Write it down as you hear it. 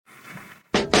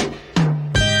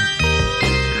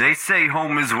say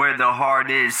home is where the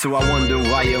heart is. So I wonder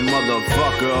why your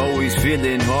motherfucker always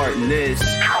feeling heartless.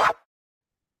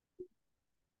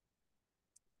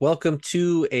 Welcome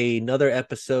to another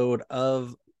episode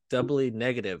of Doubly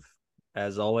Negative.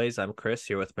 As always, I'm Chris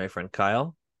here with my friend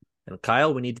Kyle. And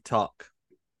Kyle, we need to talk.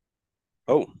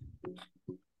 Oh,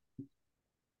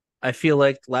 I feel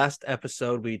like last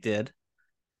episode we did,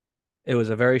 it was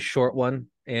a very short one,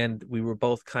 and we were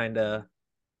both kind of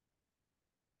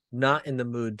not in the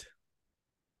mood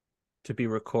to be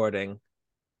recording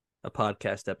a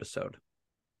podcast episode.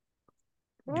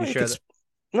 well,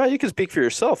 you can speak for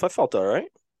yourself. I felt all right.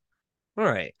 All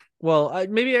right. Well,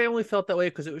 maybe I only felt that way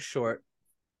because it was short,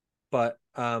 but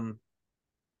I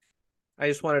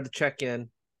just wanted to check in.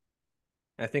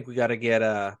 I think we got to get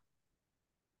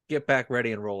back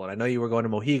ready and rolling. I know you were going to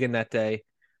Mohegan that day.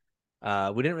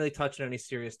 We didn't really touch on any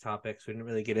serious topics. We didn't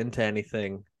really get into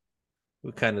anything.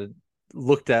 We kind of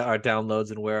looked at our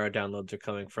downloads and where our downloads are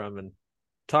coming from and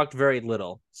talked very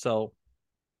little. So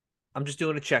I'm just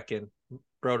doing a check-in,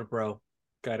 bro to bro,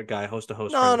 guy to guy, host to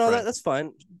host. No, friend. that's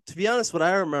fine. To be honest, what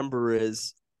I remember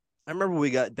is we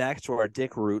got back to our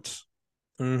dick roots,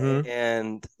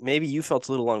 and maybe you felt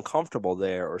a little uncomfortable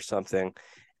there or something.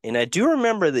 And I do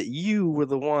remember that you were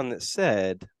the one that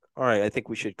said, all right, I think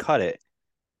we should cut it.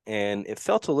 And it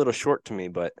felt a little short to me,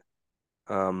 but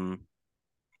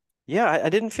yeah, I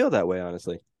didn't feel that way,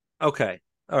 honestly. Okay.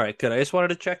 All right, good. I just wanted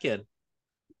to check in.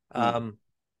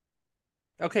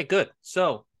 Okay, good.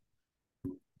 So,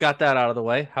 got that out of the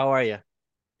way. How are you?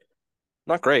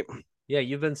 Not great. Yeah,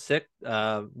 you've been sick.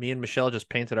 Me and Michelle just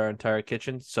painted our entire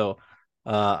kitchen, so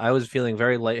I was feeling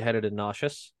very lightheaded and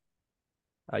nauseous.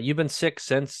 You've been sick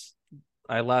since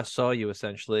I last saw you,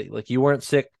 essentially. Like, you weren't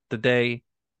sick the day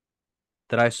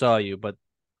that I saw you, but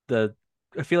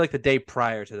I feel like the day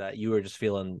prior to that, you were just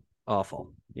feeling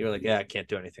awful. You were like, yeah, I can't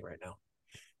do anything right now.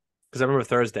 Because I remember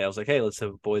Thursday, I was like, hey, let's have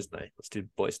a boys' night. Let's do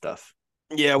boy stuff.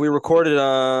 Yeah, we recorded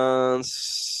on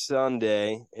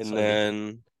Sunday, and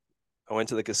then I went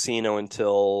to the casino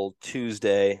until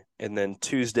Tuesday, and then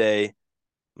Tuesday,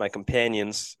 my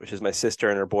companions, which is my sister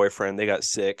and her boyfriend, they got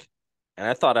sick, and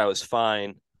I thought I was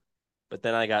fine, but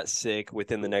then I got sick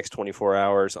within the next 24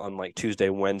 hours on like Tuesday,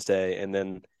 Wednesday, and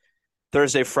then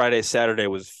Thursday, Friday, Saturday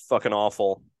was fucking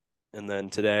awful, and then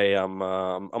today I'm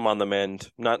on the mend,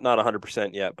 not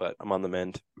 100% yet, but I'm on the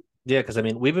mend. Yeah, because I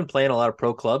mean, we've been playing a lot of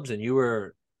pro clubs, and you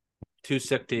were too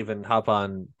sick to even hop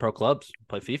on pro clubs,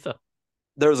 play FIFA.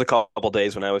 There was a couple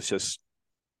days when I was just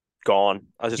gone.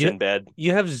 I was just in bed.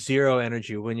 You have zero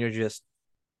energy when you're just,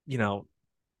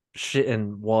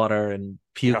 shitting water and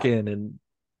puking and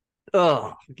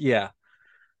yeah.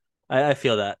 I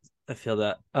feel that.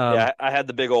 Yeah, I had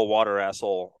the big old water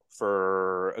asshole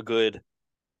for a good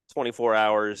 24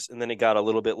 hours, and then it got a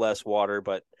little bit less water,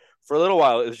 but for a little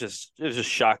while it was just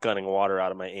shotgunning water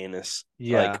out of my anus.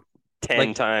 Yeah. Like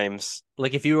 10 times.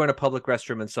 Like if you were in a public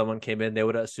restroom and someone came in, they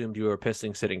would have assumed you were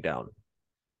pissing sitting down.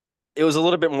 It was a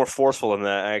little bit more forceful than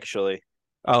that, actually.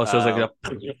 Oh, so it was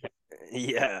like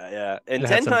yeah. And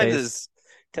 10 times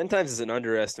is an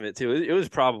underestimate too.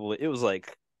 It was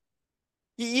like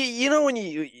you know when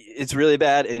it's really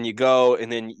bad and you go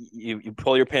and then you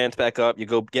pull your pants back up, you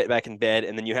go get back in bed,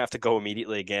 and then you have to go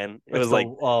immediately again. It was like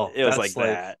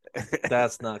that.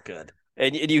 That's not good.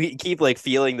 And you keep like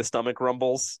feeling the stomach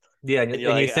rumbles. Yeah, and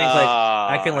you think like,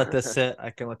 I can let this sit.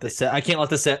 I can let this sit. I can't let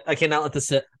this sit. I cannot let this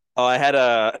sit. Oh, I had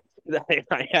a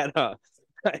miscue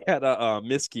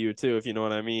too, if you know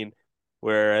what I mean,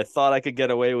 where I thought I could get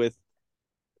away with.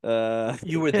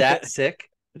 You were that sick?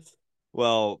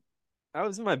 Well, I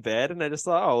was in my bed and I just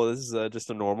thought, oh, this is just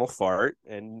a normal fart,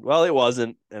 and well, it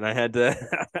wasn't, and I had to.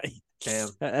 Damn.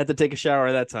 I had to take a shower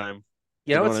at that time.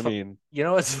 You know what I mean? You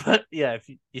know what's fun? Yeah, if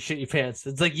you shit your pants,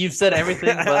 it's like you've said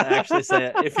everything, but actually say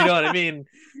it. If you know what I mean.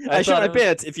 I shit my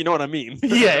pants. If you know what I mean.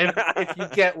 Yeah,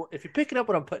 if you're picking up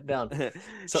what I'm putting down.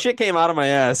 So, shit came out of my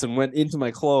ass and went into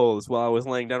my clothes while I was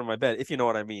laying down on my bed. If you know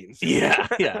what I mean. Yeah.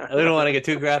 I don't want to get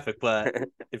too graphic, but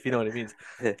if you know what it means.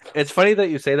 It's funny that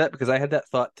you say that because I had that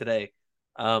thought today.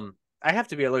 I have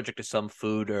to be allergic to some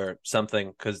food or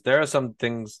something because there are some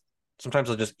things sometimes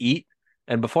I'll just eat.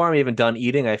 And before I'm even done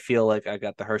eating, I feel like I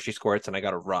got the Hershey squirts and I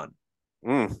got to run.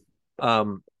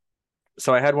 So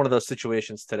I had one of those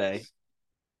situations today,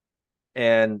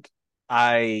 and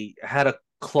I had a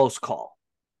close call.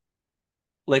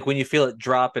 Like when you feel it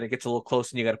drop and it gets a little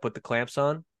close and you got to put the clamps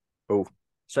on. Oh.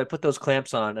 So I put those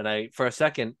clamps on, and for a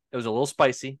second, it was a little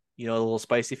spicy. You know, a little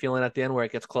spicy feeling at the end where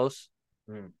it gets close.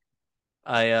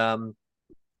 I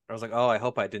was like, oh, I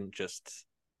hope I didn't just.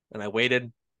 And I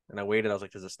waited. I was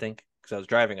like, does it stink? Because I was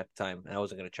driving at the time and I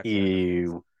wasn't going to check.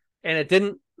 Ew. And it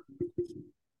didn't.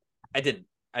 I didn't.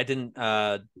 I didn't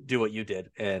do what you did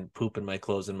and poop in my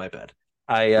clothes in my bed.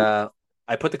 I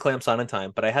put the clamps on in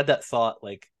time, but I had that thought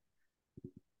like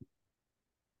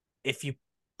if you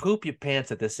poop your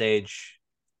pants at this age,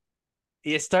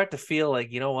 you start to feel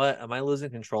like, you know what? Am I losing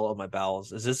control of my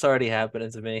bowels? Is this already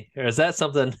happening to me? Or is that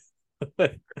something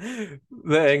the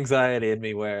anxiety in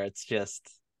me where it's just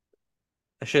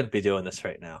I shouldn't be doing this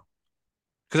right now?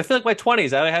 Because I feel like my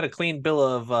 20s, I had a clean bill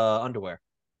of underwear.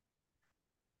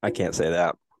 I can't say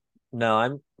that. No,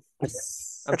 I'm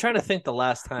trying to think the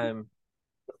last time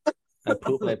I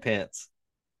pooped my pants.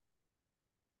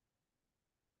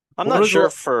 I'm What not was sure the-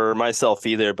 for myself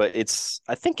either, but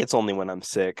I think it's only when I'm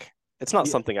sick. It's not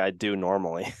Yeah. something I do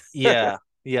normally. Yeah,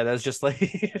 yeah, that's just like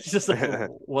it's just like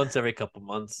once every couple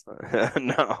months.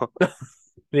 No.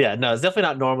 Yeah, no, it's definitely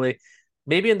not normally.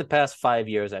 Maybe in the past 5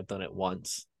 years I've done it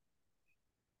once.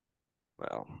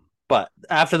 Well, But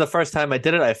after the first time I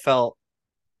did it, I felt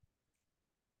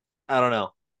I don't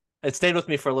know. It stayed with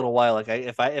me for a little while. Like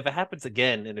if it happens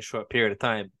again in a short period of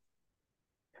time,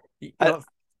 you I, know,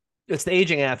 it's the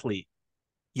aging athlete.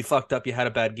 You fucked up, you had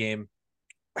a bad game,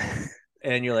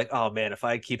 and you're like, oh man, if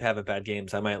I keep having bad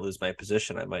games, I might lose my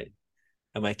position. I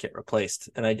might get replaced.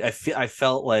 And I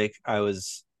felt like I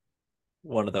was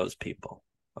one of those people.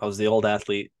 I was the old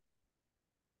athlete.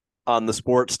 on the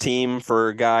sports team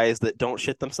for guys that don't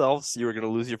shit themselves, you were going to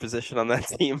lose your position on that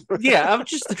team. Yeah, I'm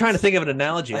just trying to think of an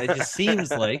analogy. It just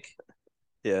seems like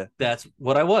Yeah. that's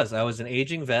what I was. I was an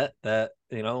aging vet that,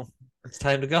 it's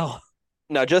time to go.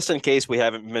 Now, just in case we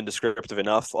haven't been descriptive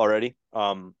enough already,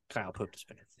 Kyle pooped his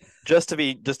pants. just to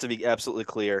be absolutely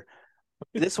clear,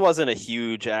 this wasn't a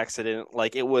huge accident.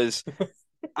 Like it was,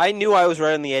 I knew I was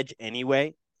right on the edge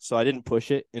anyway, so I didn't push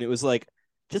it, and it was like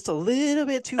just a little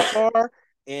bit too far,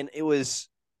 and it was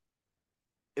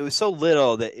so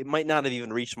little that it might not have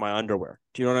even reached my underwear.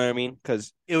 Do you know what I mean?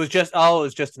 Because It was just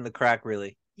in the crack,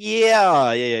 really.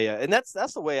 yeah, and that's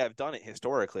the way I've done it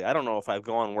historically. I don't know if I've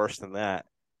gone worse than that.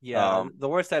 Yeah, the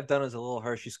worst I've done is a little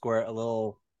Hershey squirt, a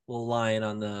little line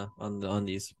on the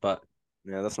undies, but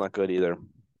Yeah, that's not good either.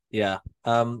 yeah.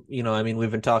 I mean,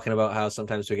 we've been talking about how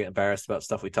sometimes we get embarrassed about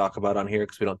stuff we talk about on here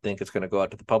because we don't think it's going to go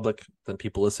out to the public. Then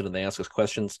people listen and they ask us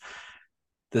questions.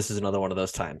 This is another one of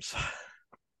those times.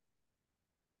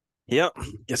 Yep.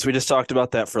 Guess we just talked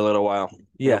about that for a little while.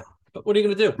 Yeah, but what are you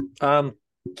going to do?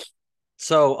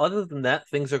 So other than that,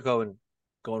 things are going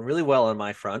really well on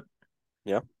my front.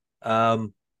 Yeah.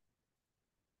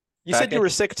 You Back said you at- were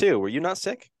sick too. Were you not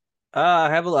sick? I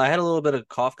had a little bit of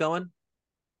cough going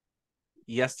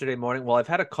yesterday morning. Well, I've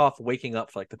had a cough waking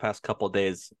up for like the past couple of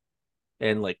days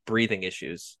and like breathing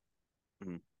issues.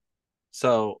 Mhm.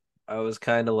 So I was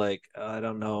kind of like, I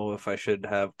don't know if I should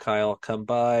have Kyle come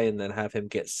by and then have him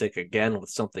get sick again with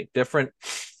something different.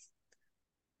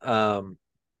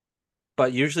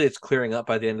 But usually it's clearing up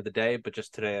by the end of the day. But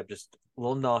just today, I'm just a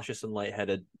little nauseous and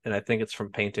lightheaded, and I think it's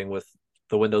from painting with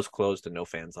the windows closed and no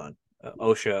fans on.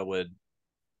 OSHA would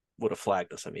have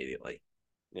flagged us immediately.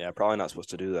 Yeah, probably not supposed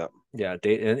to do that. Yeah,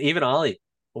 and even Ollie,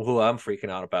 who I'm freaking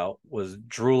out about, was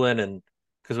drooling, and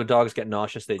because when dogs get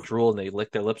nauseous, they drool and they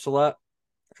lick their lips a lot.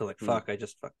 So like, fuck, I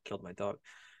just killed my dog.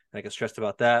 And I get stressed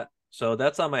about that. So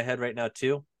that's on my head right now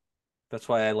too. That's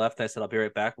why I left. I said I'll be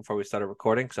right back before we started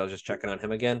recording because I was just checking on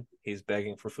him again. He's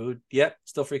begging for food. Yep,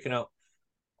 still freaking out.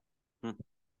 What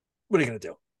are you gonna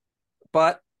do?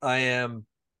 But I am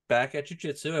back at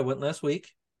jiu-jitsu. I went last week.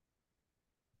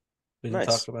 We didn't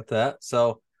Nice. talk about that.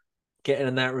 So getting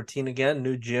in that routine again,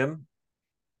 new gym.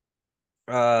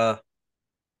 I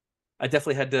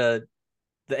definitely had the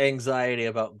anxiety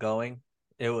about going.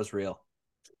 It was real.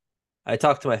 I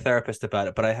talked to my therapist about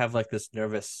it, but I have like this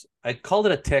nervous. I called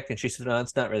it a tick, and she said, "No,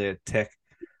 it's not really a tick."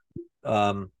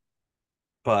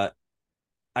 But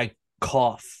I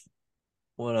cough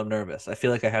when I'm nervous. I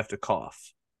feel like I have to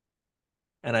cough,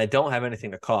 and I don't have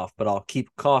anything to cough, but I'll keep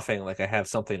coughing like I have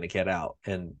something to get out,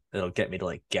 and it'll get me to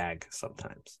like gag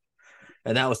sometimes.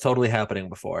 And that was totally happening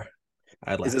before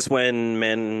I left. Is this when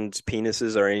men's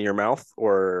penises are in your mouth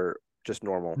or just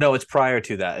normal? No, it's prior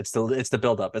to that. It's the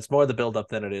build up. It's more the build up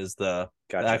than it is the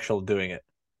Gotcha. actual doing it.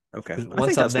 Okay. I 'Cause think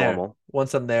once I'm that's there, normal.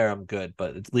 once I'm there, I'm good.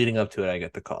 But it's leading up to it, I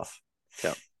get the cough.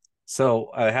 Yeah.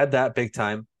 So I had that big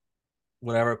time.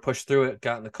 Whenever I pushed through it,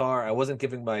 got in the car. I wasn't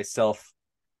giving myself,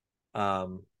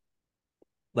 like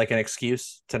an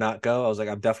excuse to not go. I was like,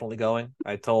 I'm definitely going.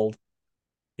 I told,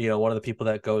 one of the people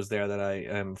that goes there that I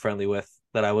am friendly with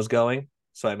that I was going.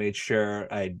 So I made sure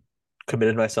I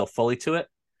committed myself fully to it.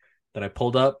 Then I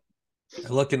pulled up. I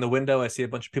look in the window. I see a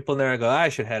bunch of people in there. I go, I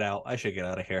should head out. I should get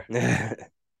out of here. Yeah.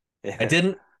 I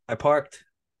didn't. I parked,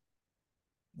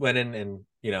 went in, and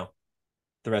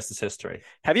the rest is history.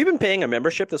 Have you been paying a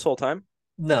membership this whole time?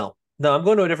 No, I'm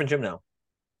going to a different gym now.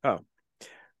 Oh,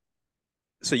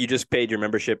 so you just paid your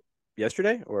membership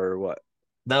yesterday or what?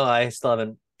 No, I still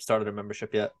haven't started a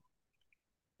membership yet.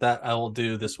 That I will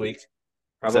do this week.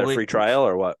 Was that a Probably. free trial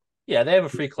or what? Yeah, they have a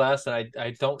free class, and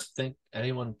I don't think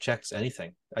anyone checks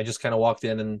anything. I just kind of walked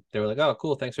in, and they were like, "Oh,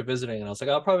 cool, thanks for visiting." And I was like,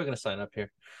 "Oh, I'm probably going to sign up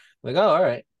here." I'm like, "Oh, all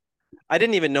right." I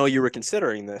didn't even know you were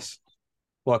considering this.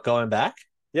 What, going back?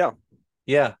 Yeah.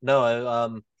 Yeah,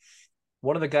 no.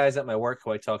 One of the guys at my work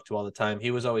who I talk to all the time,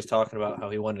 he was always talking about how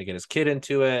he wanted to get his kid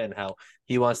into it and how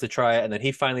he wants to try it, and then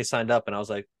he finally signed up, and I was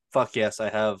like, "Fuck yes, I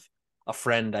have a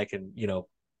friend I can,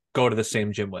 go to the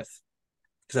same gym with,"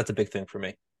 because that's a big thing for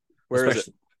me. Where is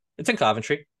it? It's in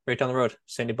Coventry, right down the road,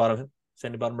 Sandy Bottom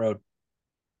Road.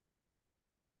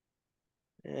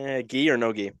 Gi or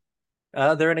no gi?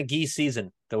 They're in a gi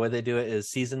season. The way they do it is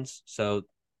seasons. So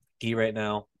gi right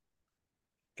now.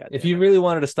 God If damn you it. really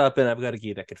wanted to stop in, I've got a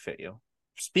gi that could fit you.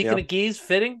 Speaking Yeah. of gis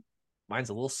fitting, mine's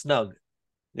a little snug.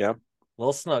 Yeah. A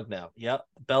little snug now. Yep.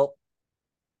 The belt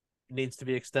needs to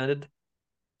be extended.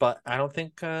 But I don't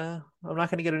think I'm not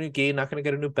going to get a new gi, not going to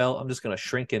get a new belt. I'm just going to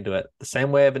shrink into it. The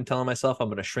same way I've been telling myself I'm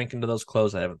going to shrink into those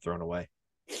clothes I haven't thrown away.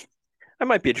 I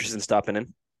might be interested in stopping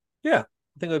in. Yeah.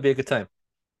 I think it would be a good time.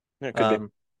 Yeah, it could be.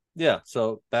 Yeah.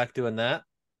 So back doing that.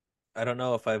 I don't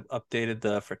know if I've updated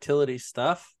the fertility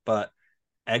stuff, but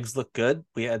eggs look good.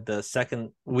 We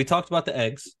talked about the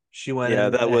eggs. She went Yeah,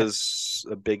 in. that was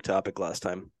a big topic last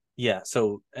time. Yeah,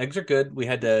 so eggs are good. We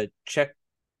had to check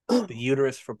the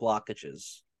uterus for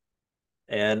blockages,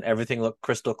 and everything looked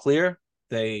crystal clear.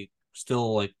 They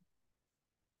still like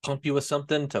pump you with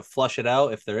something to flush it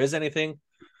out if there is anything,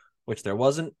 which there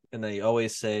wasn't. And they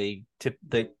always say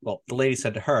the lady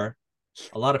said to her,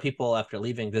 a lot of people after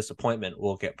leaving this appointment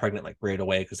will get pregnant like right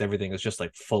away because everything is just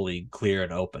like fully clear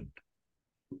and open.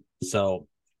 So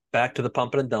back to the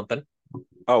pumping and dumping.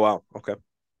 Oh wow. Okay.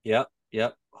 Yep.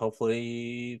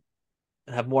 Hopefully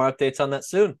have more updates on that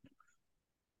soon.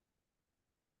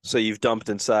 So you've dumped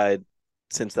inside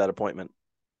since that appointment.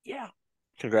 Yeah.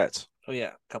 Congrats. Oh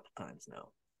yeah, a couple times now.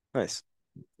 Nice.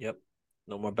 Yep.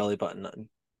 No more belly button, nothing.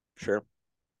 Sure.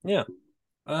 Yeah.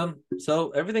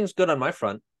 So everything's good on my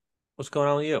front. What's going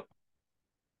on with you?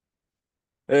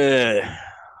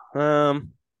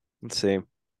 Let's see.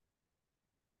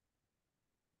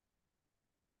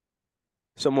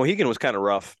 So Mohegan was kind of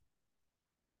rough.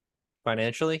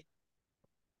 Financially?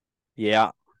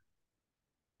 Yeah.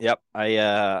 Yep.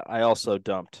 I also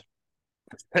dumped.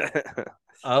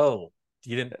 Oh,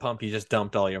 you didn't pump, you just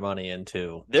dumped all your money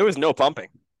into. There was no pumping.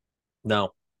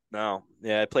 No. No.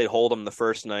 Yeah, I played Hold'em the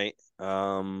first night.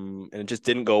 And it just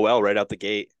didn't go well right out the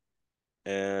gate.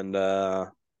 And I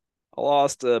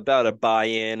lost about a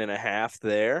buy-in and a half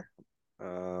there.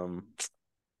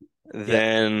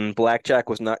 Then blackjack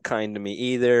was not kind to me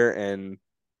either, and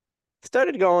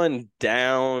started going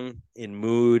down in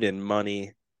mood and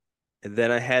money. And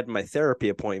then I had my therapy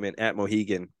appointment at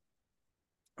Mohegan.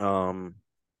 And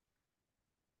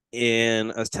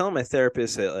I was telling my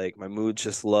therapist that like my mood's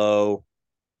just low.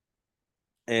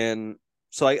 And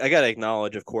so I got to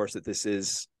acknowledge, of course, that this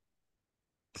is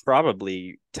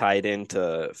probably tied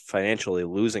into financially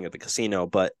losing at the casino,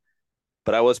 but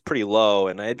I was pretty low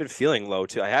and I had been feeling low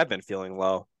too. I have been feeling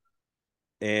low.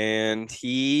 And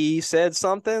he said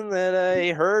something that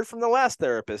I heard from the last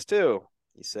therapist too.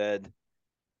 He said,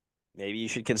 maybe you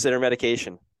should consider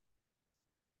medication.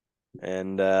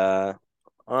 And I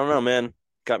don't know, man.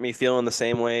 Got me feeling the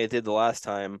same way it did the last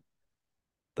time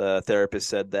the therapist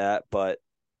said that, but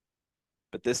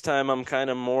this time I'm kind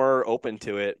of more open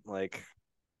to it. Like,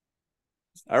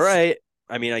 all right.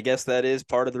 I mean, I guess that is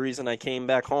part of the reason I came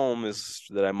back home is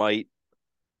that I might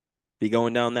be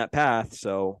going down that path.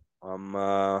 So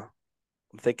I'm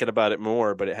thinking about it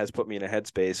more, but it has put me in a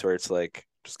headspace where it's like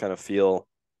just kind of feel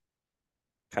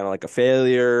kind of like a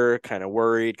failure, kind of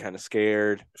worried, kind of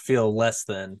scared. Feel less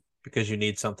than because you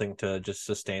need something to just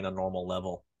sustain a normal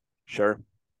level. Sure.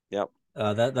 Yep.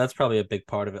 That's probably a big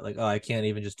part of it. Like, oh, I can't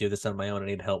even just do this on my own. I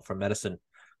need help from medicine.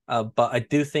 But I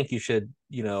do think you should,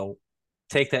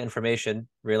 take that information,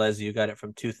 realize you got it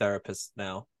from two therapists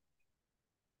now.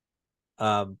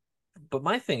 But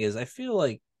my thing is, I feel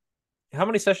like, how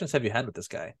many sessions have you had with this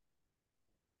guy?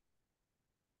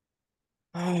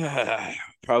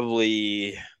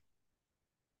 Probably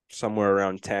somewhere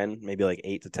around 10, maybe like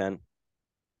 8 to 10.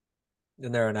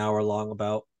 And they're an hour long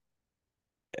about.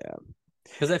 Yeah.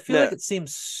 Because I feel like it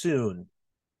seems soon.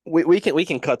 We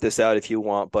can cut this out if you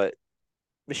want, but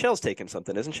Michelle's taking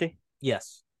something, isn't she?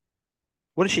 Yes.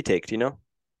 What does she take? Do you know?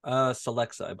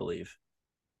 Celexa, I believe.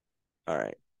 All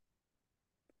right.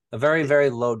 A very, very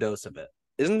low dose of it.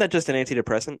 Isn't that just an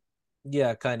antidepressant?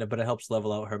 Yeah, kind of, but it helps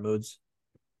level out her moods.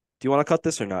 Do you want to cut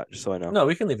this or not? Just so I know. No,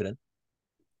 we can leave it in.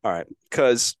 All right,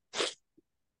 because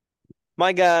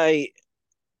my guy,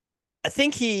 I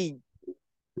think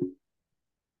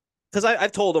because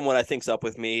I've told him what I think's up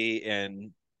with me,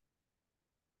 and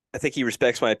I think he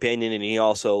respects my opinion, and he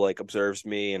also like observes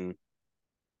me, and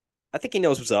I think he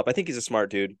knows what's up. I think he's a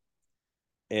smart dude,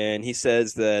 and he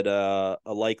says that a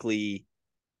likely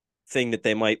thing that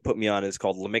they might put me on is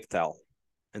called Lamictal,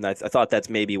 and I thought that's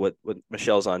maybe what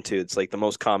Michelle's on too. It's like the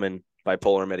most common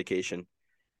bipolar medication,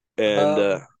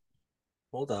 and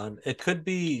Hold on. It could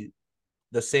be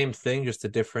the same thing, just a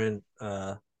different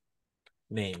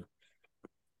name.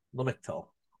 Lamictal.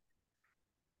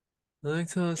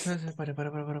 Prescription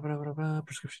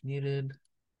needed.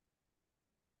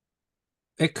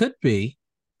 It could be.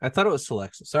 I thought it was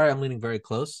Celexa. Sorry, I'm leaning very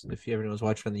close. If everyone was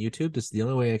watching on the YouTube, this is the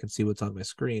only way I can see what's on my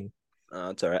screen.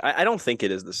 it's all right. I don't think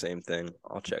it is the same thing.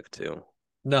 I'll check too.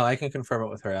 No, I can confirm it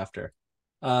with her after.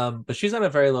 But she's on a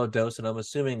very low dose, and I'm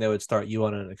assuming they would start you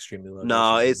on an extremely low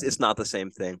No, dose. it's not the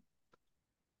same thing.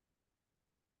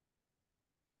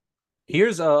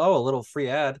 Here's a little free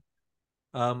ad.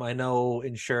 I know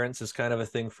insurance is kind of a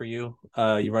thing for you.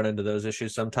 You run into those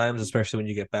issues sometimes, especially when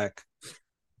you get back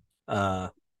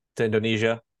to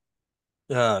Indonesia.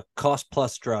 Cost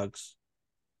Plus Drugs.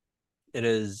 It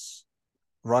is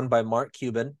run by Mark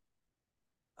Cuban.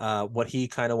 What he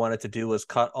kind of wanted to do was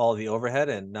cut all the overhead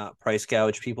and not price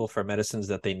gouge people for medicines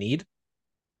that they need.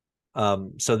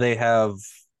 So they have,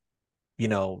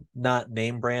 not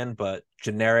name brand, but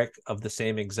generic of the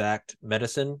same exact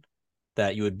medicine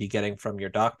that you would be getting from your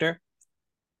doctor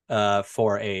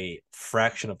for a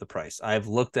fraction of the price. I've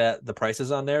looked at the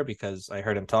prices on there because I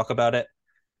heard him talk about it.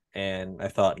 And I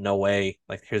thought, no way,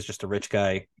 like, here's just a rich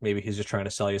guy. Maybe he's just trying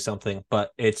to sell you something,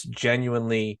 but it's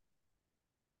genuinely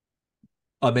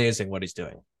amazing what he's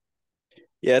doing.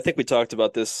 Yeah, I think we talked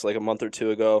about this like a month or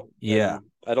two ago. Yeah.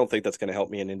 I don't think that's going to help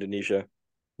me in Indonesia.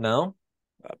 No?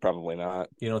 Probably not.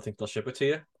 You don't think they'll ship it to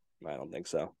you? I don't think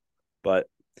so. But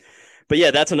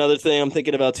yeah, that's another thing I'm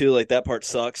thinking about too. Like that part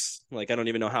sucks. Like I don't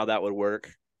even know how that would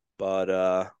work.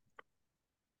 But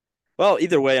well,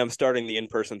 either way, I'm starting the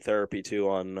in-person therapy too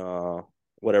on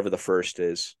whatever the first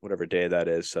is, whatever day that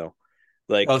is. So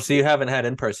like Oh, so you haven't had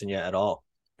in person yet at all?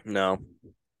 No.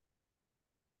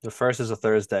 The first is a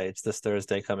Thursday. It's this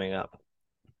Thursday coming up.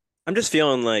 I'm just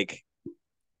feeling like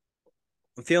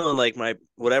my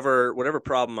whatever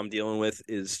problem I'm dealing with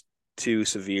is too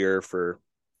severe for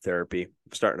therapy.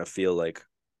 I'm starting to feel like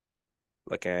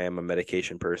I am a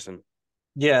medication person.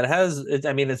 Yeah, it has.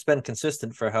 I mean, it's been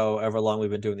consistent for however long we've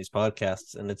been doing these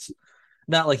podcasts, and it's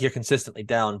not like you're consistently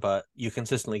down, but you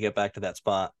consistently get back to that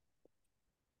spot.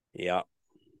 Yeah.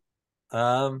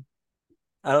 I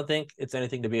don't think it's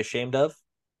anything to be ashamed of.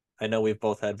 I know we've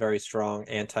both had very strong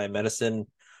anti-medicine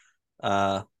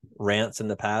rants in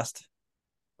the past,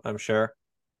 I'm sure.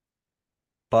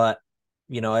 But,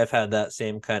 I've had that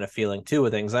same kind of feeling too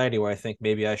with anxiety where I think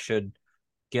maybe I should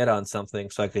get on something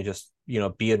so I could just,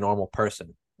 be a normal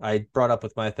person. I brought up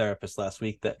with my therapist last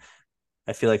week that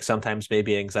I feel like sometimes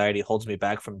maybe anxiety holds me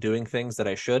back from doing things that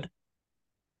I should.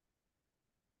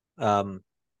 Even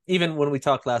when we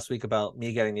talked last week about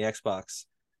me getting the Xbox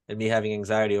and me having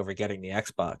anxiety over getting the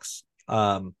Xbox,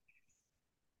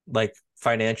 like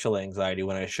financial anxiety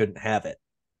when I shouldn't have it,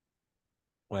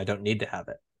 when I don't need to have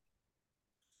it.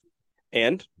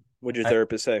 And what'd your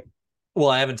therapist say? Well,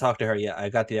 I haven't talked to her yet. I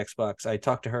got the Xbox. I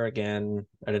talked to her again.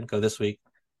 I didn't go this week.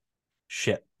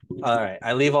 Shit. All right.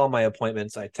 I leave all my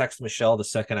appointments. I text Michelle the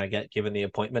second I get given the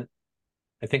appointment.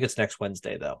 I think it's next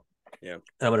Wednesday, though. Yeah.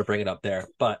 I'm going to bring it up there.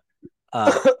 But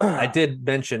I did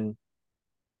mention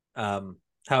how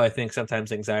I think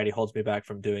sometimes anxiety holds me back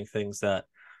from doing things that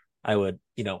I would,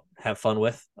 have fun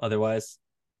with otherwise,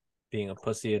 being a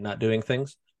pussy and not doing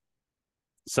things.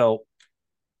 So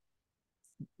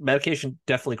medication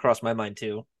definitely crossed my mind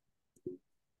too.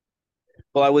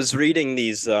 Well, I was reading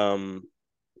these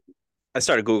I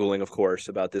started Googling, of course,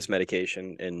 about this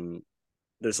medication, and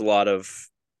there's a lot of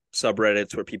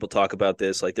subreddits where people talk about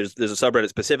this. Like there's a subreddit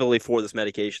specifically for this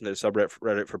medication, there's a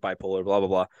subreddit for bipolar, blah blah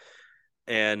blah.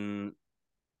 And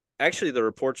actually the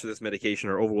reports for this medication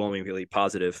are overwhelmingly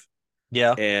positive.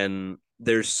 Yeah. And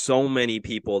there's so many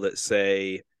people that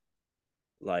say,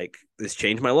 like, this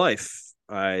changed my life.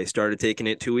 I started taking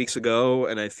it 2 weeks ago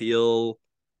and I feel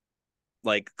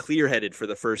like clear-headed for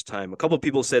the first time. A couple of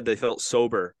people said they felt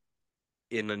sober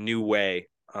in a new way.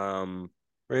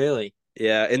 Really?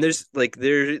 Yeah, and there's like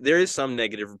there is some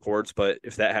negative reports, but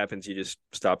if that happens, you just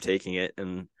stop taking it.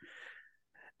 And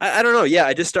I don't know. Yeah,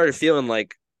 I just started feeling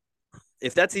like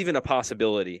if that's even a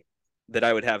possibility, that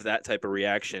I would have that type of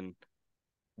reaction,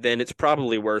 then it's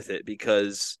probably worth it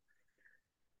because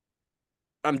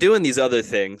I'm doing these other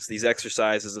things, these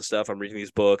exercises and stuff. I'm reading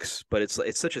these books, but it's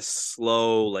such a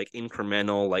slow, like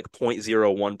incremental, like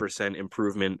 0.01%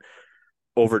 improvement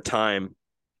over time.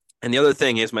 And the other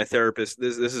thing is my therapist,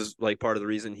 this is like part of the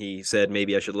reason he said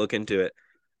maybe I should look into it.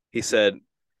 He said,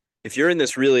 if you're in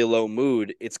this really low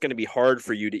mood, it's going to be hard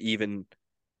for you to even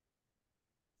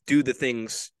do the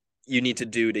things you need to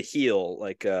do to heal,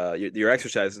 like your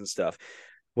exercises and stuff.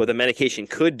 What the medication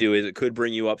could do is it could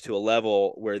bring you up to a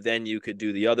level where then you could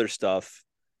do the other stuff.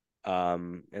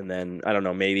 And then I don't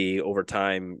know, maybe over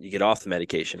time you get off the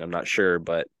medication. I'm not sure,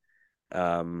 but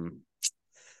yeah,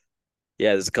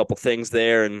 there's a couple things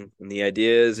there, and the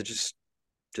idea is it just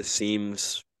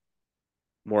seems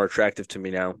more attractive to me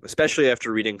now, especially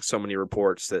after reading so many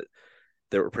reports that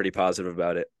were pretty positive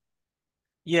about it.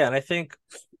 Yeah, and I think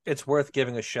it's worth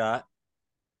giving a shot.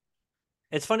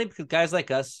 It's funny because guys like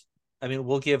us, I mean,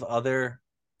 we'll give other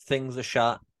things a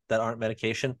shot that aren't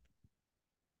medication.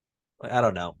 I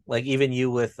don't know. Like even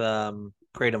you with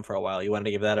Kratom for a while, you wanted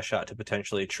to give that a shot to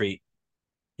potentially treat,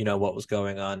 what was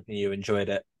going on, and you enjoyed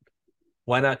it.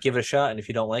 Why not give it a shot? And if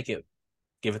you don't like it,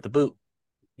 give it the boot.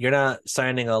 You're not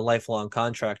signing a lifelong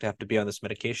contract to have to be on this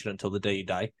medication until the day you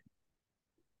die.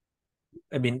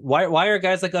 I mean, why are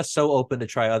guys like us so open to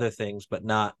try other things, but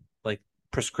not like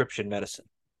prescription medicine?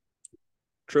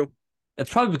 True.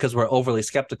 It's probably because we're overly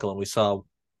skeptical and we saw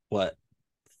what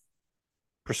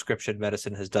prescription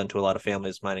medicine has done to a lot of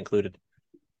families, mine included.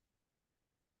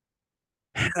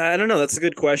 I don't know. That's a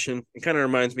good question. It kind of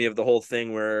reminds me of the whole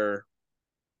thing where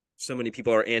so many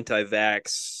people are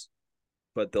anti-vax,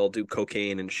 but they'll do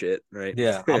cocaine and shit, right?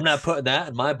 Yeah, I'm not putting that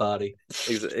in my body.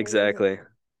 Exactly.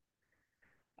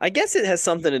 I guess it has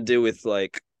something to do with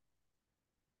like,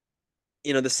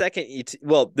 the second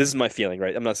well, this is my feeling,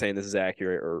 right? I'm not saying this is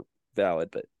accurate or valid,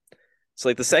 but it's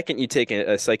like the second you take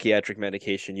a psychiatric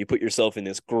medication, you put yourself in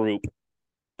this group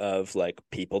of like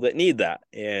people that need that,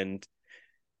 and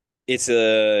it's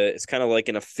kind of like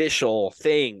an official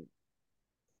thing,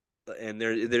 and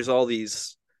there's all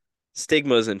these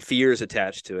stigmas and fears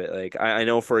attached to it. Like I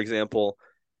know, for example,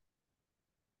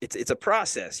 it's a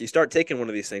process. You start taking one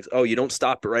of these things. Oh, you don't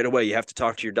stop it right away. You have to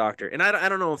talk to your doctor. And I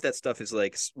don't know if that stuff is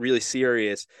like really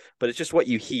serious, but it's just what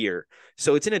you hear.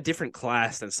 So it's in a different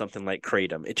class than something like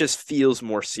Kratom. It just feels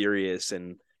more serious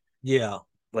and yeah,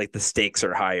 like the stakes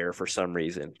are higher for some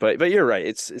reason. But you're right.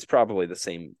 It's probably the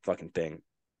same fucking thing.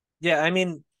 Yeah, I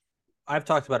mean, I've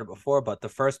talked about it before, but the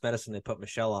first medicine they put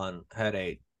Michelle on had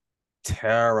a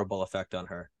terrible effect on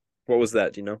her. What was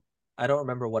that? Do you know? I don't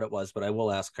remember what it was, but I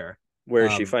will ask her. Where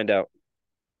does she find out?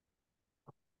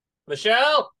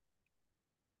 Michelle,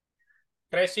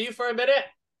 can I see you for a minute?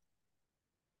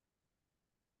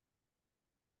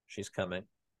 She's coming.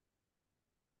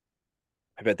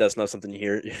 I bet that's not something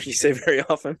you say very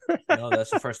often. No, that's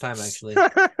the first time actually.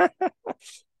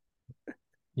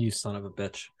 You son of a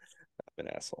bitch. I'm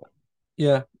an asshole.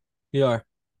 Yeah, you are.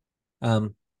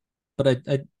 But I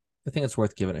think it's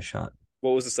worth giving a shot.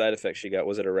 What was the side effect she got?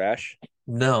 Was it a rash?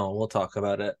 No, we'll talk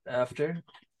about it after.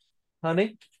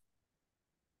 Honey?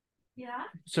 Yeah.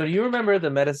 So do you remember the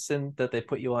medicine that they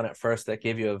put you on at first that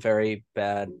gave you a very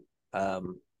bad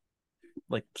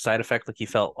like side effect, like you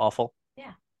felt awful?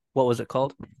 Yeah. What was it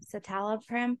called?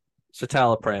 Citalopram.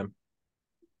 Citalopram.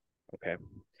 Okay.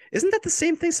 Isn't that the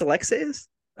same thing Celexa is?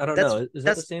 I don't know. Is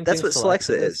that the same That's thing what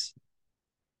Celexa is.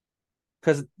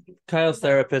 Because Kyle's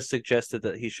therapist suggested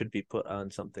that he should be put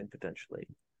on something potentially.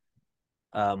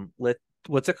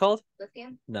 What's it called?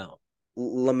 Lithium. No.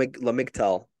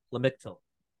 Lamictal. Lamictal.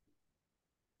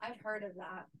 I've heard of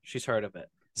that. She's heard of it.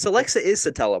 Celexa is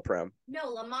citalopram.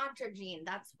 No, lamotrigine.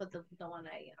 That's what the one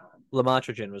I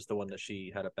Lamotrigine was the one that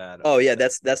she had a bad. Oh yeah,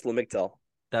 that's Lamictal.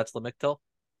 That's Lamictal.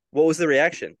 What was the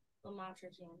reaction?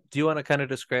 lamotrigine. Do you want to kind of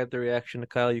describe the reaction to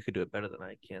Kyle? You could do it better than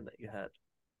I can that you had.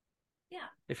 Yeah.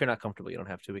 If you're not comfortable, you don't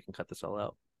have to. We can cut this all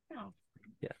out. No.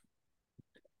 Yeah.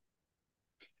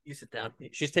 You sit down.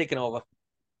 She's taking over.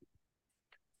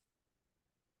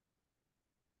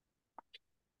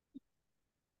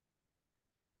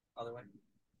 Other way.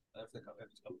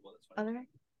 Other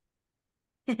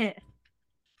way.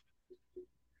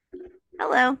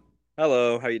 Hello.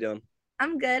 Hello, how you doing?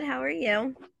 I'm good. How are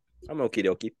you? I'm okie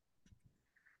dokie.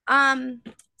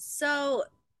 So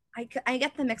I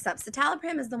get them mixed up.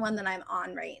 Citalopram is the one that I'm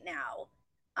on right now.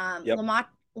 Yep.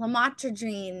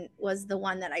 Lamotrigine was the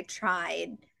one that I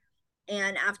tried,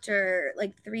 and after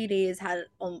like 3 days had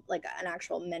like an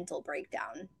actual mental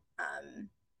breakdown,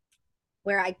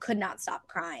 where I could not stop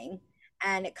crying,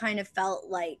 and it kind of felt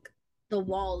like the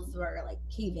walls were like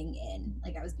caving in,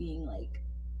 like I was being like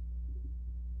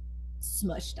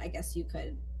smushed, I guess you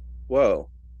Whoa.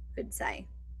 could say.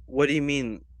 What do you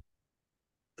mean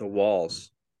the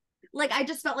walls? Like I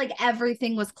just felt like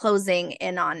everything was closing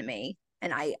in on me,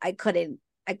 and I couldn't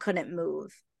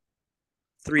move.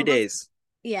 3 days.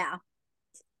 Yeah.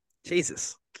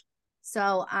 Jesus.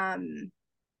 So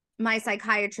my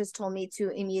psychiatrist told me to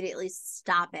immediately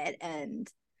stop it, and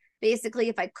basically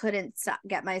if I couldn't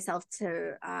get myself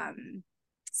to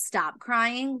stop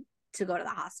crying, to go to the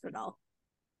hospital.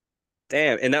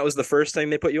 Damn. And that was the first thing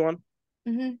they put you on?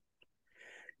 Mm-hmm.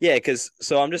 Yeah, because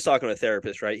so I'm just talking to a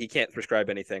therapist, right? He can't prescribe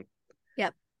anything.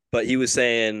 Yep. But he was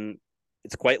saying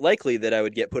it's quite likely that I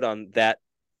would get put on that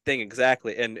thing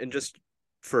exactly. And just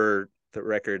for the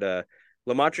record,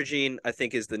 lamotrigine, I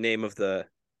think, is the name of the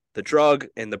drug,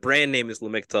 and the brand name is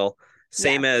Lamictal,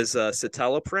 same as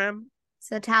citalopram.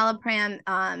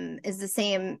 Citalopram is the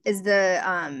same as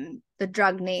the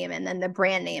drug name, and then the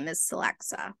brand name is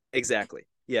Celexa. Exactly.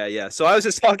 Yeah. So I was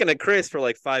just talking to Chris for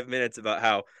like 5 minutes about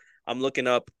how I'm looking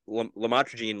up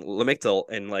lamotrigine, Lamictal,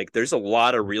 and like there's a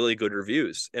lot of really good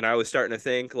reviews. And I was starting to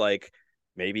think like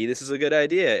maybe this is a good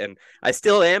idea. And I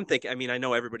still am thinking, I mean, I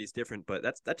know everybody's different, but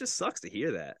that just sucks to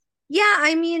hear that. Yeah,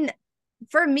 I mean,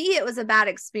 for me, it was a bad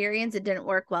experience. It didn't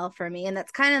work well for me. And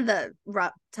that's kind of the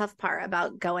tough part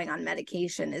about going on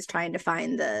medication, is trying to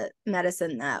find the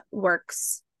medicine that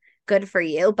works good for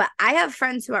you. But I have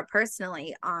friends who are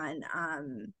personally on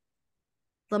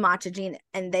lamotrigine,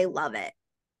 and they love it.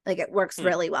 Like it works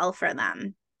really well for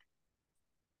them.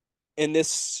 And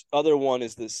this other one,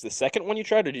 is this the second one you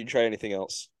tried, or did you try anything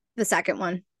else? The second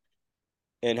one.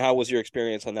 And how was your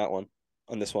experience on that one?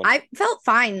 On this one? I felt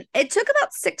fine. It took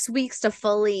about 6 weeks to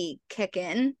fully kick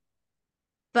in.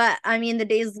 But I mean, the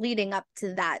days leading up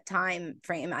to that time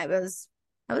frame, I was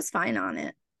fine on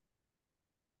it.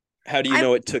 How do you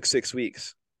know it took 6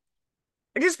 weeks?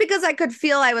 Just because I could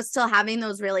feel I was still having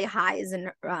those really highs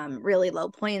and really low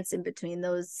points in between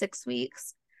those 6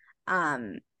 weeks.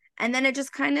 And then it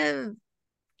just kind of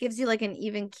gives you like an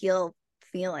even keel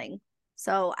feeling.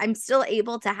 So I'm still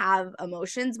able to have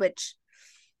emotions, which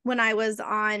when I was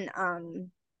on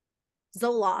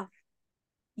Zoloft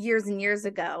years and years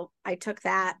ago, I took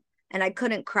that and I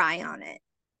couldn't cry on it.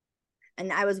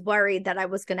 And I was worried that I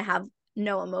was going to have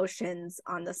no emotions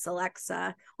on the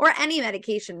Celexa or any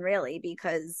medication really,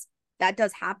 because that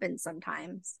does happen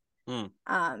sometimes. But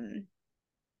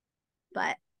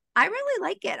I really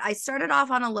like it. I started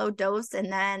off on a low dose, and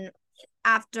then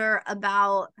after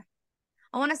about,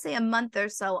 I want to say a month or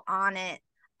so on it,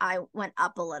 I went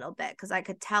up a little bit because I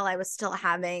could tell I was still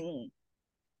having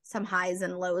some highs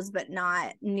and lows, but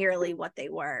not nearly what they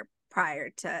were prior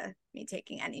to me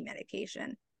taking any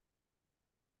medication.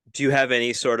 Do you have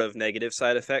any sort of negative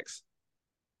side effects?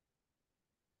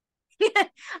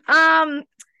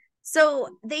 So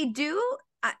they do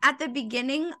at the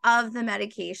beginning of the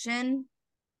medication,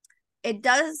 it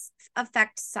does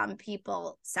affect some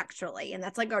people sexually, and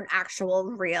that's like an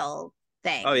actual real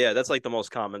thing. Oh yeah, that's like the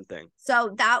most common thing.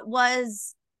 So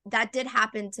that did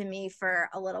happen to me for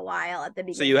a little while at the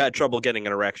beginning. So you had trouble getting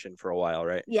an erection for a while,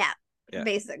 right? Yeah.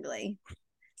 Basically.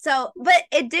 So, but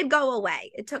it did go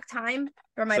away. It took time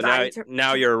for my body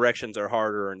now your erections are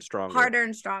harder and stronger. Harder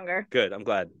and stronger. Good. I'm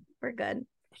glad. We're good.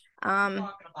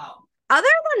 Other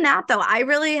than that, though, I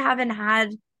really haven't had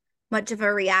much of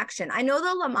a reaction. I know the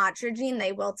lamotrigine,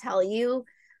 they will tell you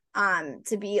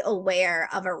to be aware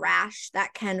of a rash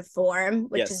that can form,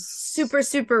 which is super,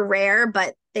 super rare,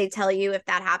 but they tell you if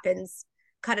that happens,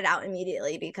 cut it out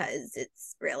immediately because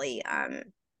it's really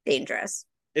dangerous.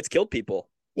 It's killed people.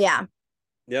 Yeah.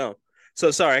 Yeah.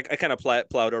 So sorry, I kind of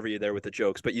plowed over you there with the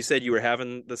jokes, but you said you were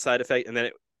having the side effect,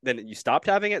 and then you stopped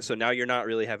having it, so now you're not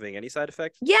really having any side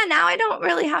effects? Yeah, now I don't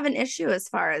really have an issue as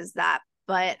far as that,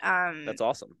 but that's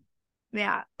awesome.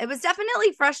 Yeah, it was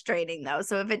definitely frustrating though.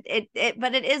 So if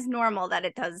but it is normal that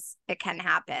it can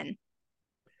happen.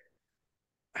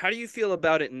 How do you feel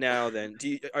about it now then? Do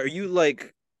you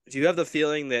have the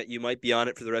feeling that you might be on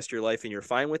it for the rest of your life and you're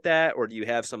fine with that, or do you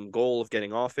have some goal of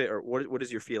getting off it, or what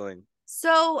is your feeling?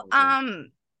 So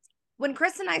when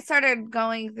Chris and I started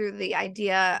going through the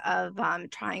idea of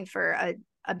trying for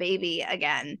a baby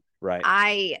again, right,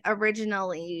 I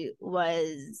originally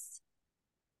was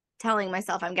telling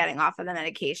myself I'm getting off of the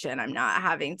medication. I'm not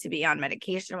having to be on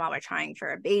medication while we're trying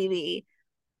for a baby.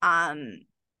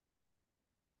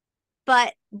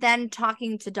 But then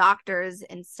talking to doctors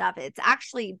and stuff, it's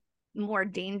actually more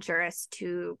dangerous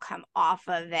to come off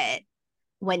of it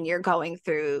when you're going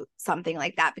through something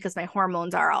like that, because my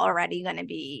hormones are already going to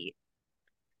be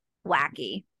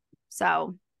wacky.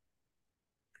 So,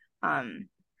 but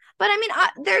But I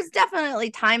mean, there's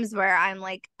definitely times where I'm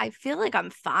like, I feel like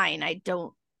I'm fine. I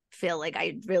don't feel like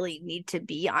I really need to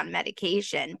be on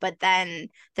medication. But then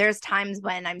there's times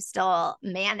when I'm still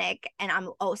manic and I'm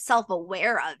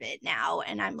self-aware of it now.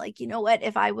 And I'm like, you know what?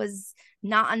 If I was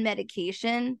not on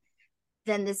medication,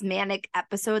 then this manic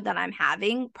episode that I'm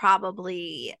having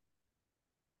probably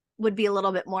would be a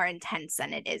little bit more intense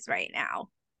than it is right now.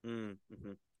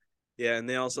 Mm-hmm. Yeah, and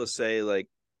they also say like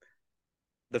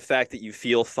the fact that you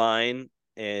feel fine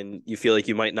and you feel like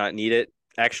you might not need it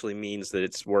actually means that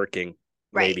it's working.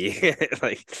 Right. Maybe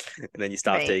like, and then you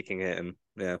stop Right. taking it, and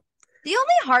yeah. The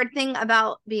only hard thing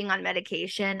about being on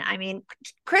medication, I mean,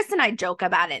 Chris and I joke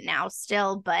about it now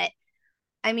still, but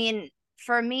I mean,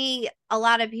 for me, a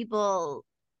lot of people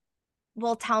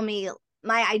will tell me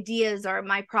my ideas or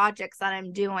my projects that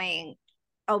I'm doing.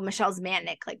 Oh, Michelle's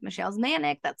manic. Like, Michelle's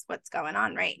manic. That's what's going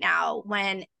on right now.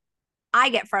 When I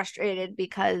get frustrated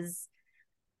because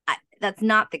that's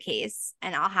not the case.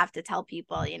 And I'll have to tell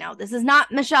people, you know, this is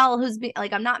not Michelle who's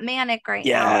like, I'm not manic right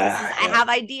now. I have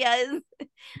ideas.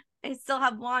 I still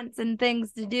have wants and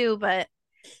things to do. But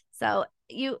so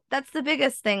that's the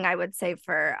biggest thing I would say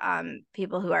for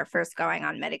people who are first going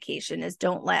on medication is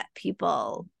don't let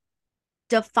people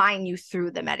define you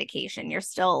through the medication. You're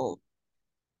still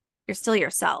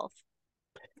yourself.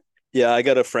 Yeah, I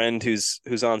got a friend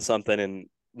who's on something, and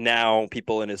now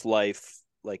people in his life,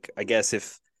 like, I guess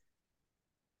if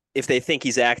they think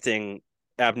he's acting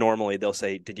abnormally, they'll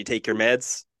say, "Did you take your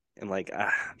meds?" And like,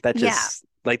 that just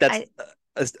like that's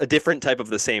a different type of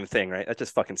the same thing, right? That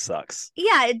just fucking sucks.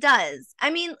 Yeah, it does. I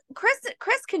mean, Chris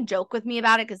can joke with me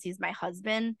about it because he's my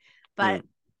husband, but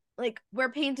like,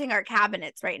 we're painting our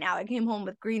cabinets right now. I came home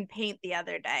with green paint the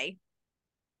other day,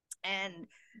 and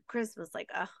Chris was like,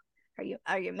 "Oh,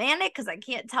 are you manic? Because I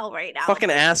can't tell right now."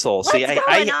 Fucking asshole. See,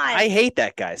 I hate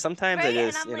that guy. Sometimes right? I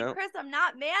just, and I'm like, Chris, I'm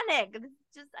not manic. This is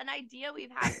just an idea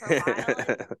we've had for a while.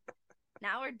 And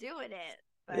now we're doing it.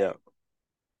 But, yeah.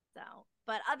 So,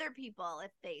 but other people,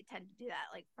 if they tend to do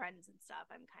that, like friends and stuff,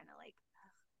 I'm kind of like,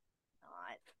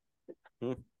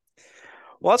 not.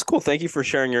 Well, that's cool. Thank you for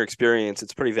sharing your experience.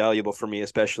 It's pretty valuable for me,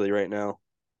 especially right now.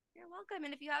 You're welcome.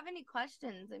 And if you have any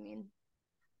questions, I mean,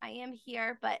 I am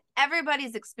here, but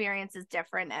everybody's experience is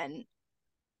different. And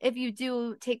if you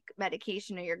do take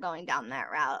medication or you're going down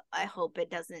that route, I hope it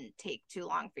doesn't take too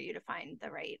long for you to find the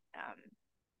right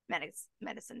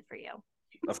medicine for you.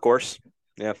 Of course.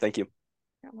 Yeah, thank you.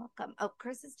 You're welcome. Oh,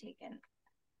 Chris is taking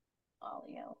all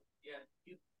you.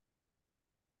 Yeah.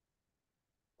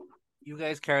 You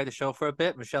guys carry the show for a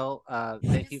bit. Michelle,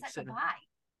 thank you.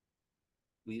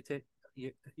 Will you take?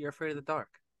 You're afraid of the dark.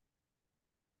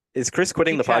 Is Chris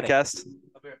quitting the podcast?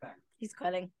 I'll be right back. He's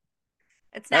quitting.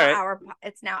 It's now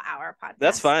It's now our podcast.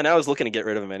 That's fine. I was looking to get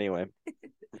rid of him anyway.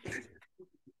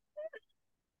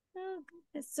 Oh,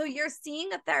 goodness. So you're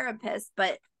seeing a therapist,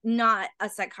 but not a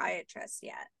psychiatrist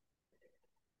yet.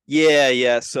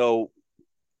 Yeah. So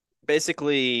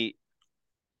basically,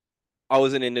 I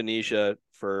was in Indonesia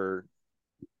for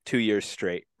 2 years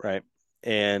straight, right?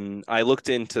 And I looked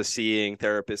into seeing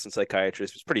therapists and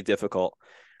psychiatrists. It was pretty difficult.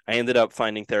 I ended up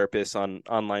finding therapists on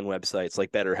online websites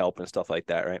like BetterHelp and stuff like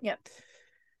that, right? Yep.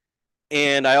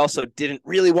 And I also didn't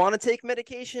really want to take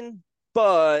medication,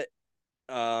 but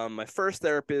my first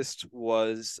therapist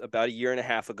was about 1.5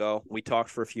 years ago. We talked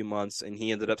for a few months, and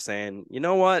he ended up saying, "You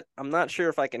know what? I'm not sure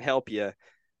if I can help you.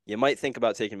 You might think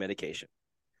about taking medication."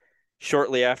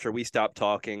 Shortly after we stopped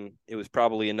talking, it was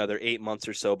probably another 8 months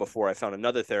or so before I found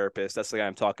another therapist. That's the guy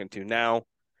I'm talking to now.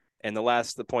 And the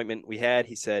last appointment we had,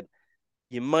 he said,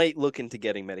 "You might look into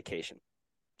getting medication."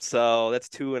 So that's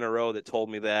 2 in a row that told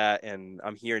me that. And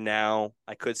I'm here now.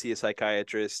 I could see a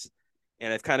psychiatrist.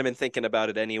 And I've kind of been thinking about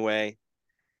it anyway.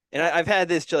 And I've had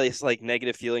this just like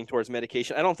negative feeling towards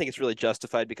medication. I don't think it's really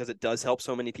justified because it does help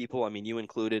so many people. I mean, you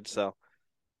included. So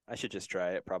I should just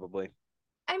try it probably.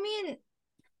 I mean,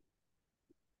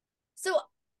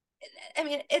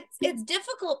 it's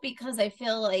difficult because I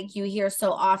feel like you hear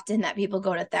so often that people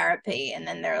go to therapy and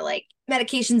then they're like,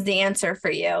 medication's the answer for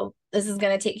you. This is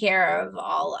going to take care of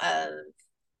all of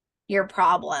your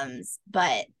problems.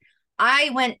 But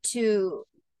I went to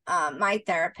my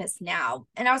therapist now,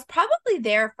 and I was probably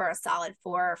there for a solid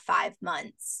 4 or 5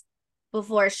 months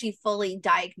before she fully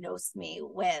diagnosed me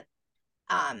with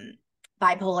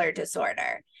bipolar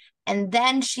disorder. And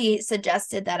then she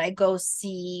suggested that I go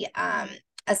see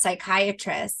a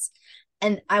psychiatrist,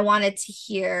 and I wanted to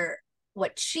hear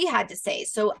what she had to say.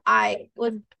 So I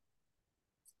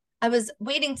was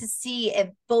waiting to see if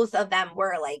both of them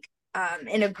were like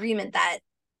in agreement that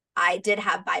I did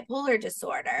have bipolar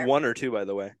disorder. 1 or 2, by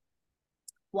the way.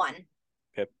 1.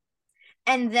 Okay.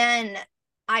 And then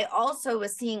I also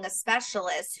was seeing a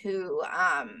specialist who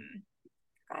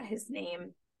forgot his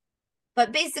name.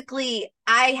 But basically,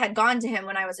 I had gone to him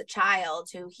when I was a child,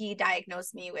 who he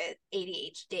diagnosed me with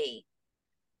ADHD.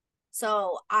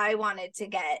 So I wanted to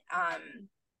get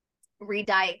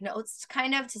re-diagnosed,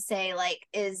 kind of, to say, like,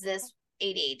 is this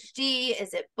ADHD?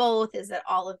 Is it both? Is it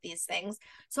all of these things?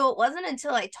 So it wasn't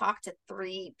until I talked to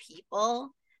 3 people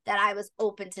that I was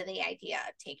open to the idea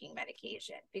of taking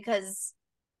medication, because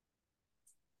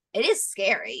it is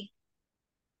scary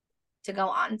to go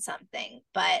on something.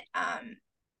 But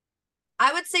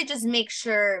I would say just make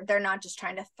sure they're not just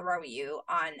trying to throw you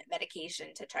on medication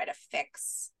to try to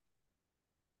fix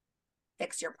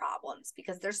your problems,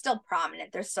 because they're still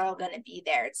prominent. They're still going to be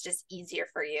there. It's just easier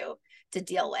for you to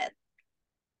deal with.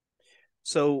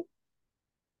 So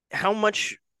how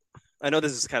much, I know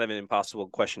this is kind of an impossible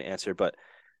question to answer, but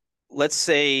let's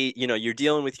say, you're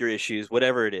dealing with your issues,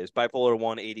 whatever it is, bipolar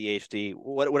 1, ADHD,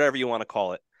 whatever you want to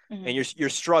call it, Mm-hmm. and you're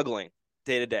struggling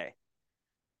day to day.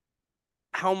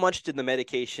 How much did the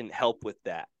medication help with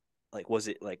that? Like, was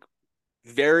it like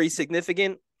very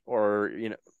significant, or,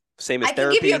 same as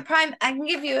therapy? I can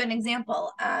give you an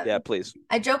example. Yeah, please.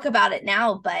 I joke about it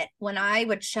now, but when I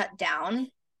would shut down,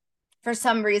 for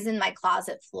some reason, my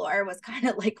closet floor was kind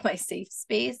of like my safe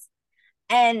space.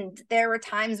 And there were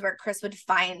times where Chris would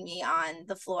find me on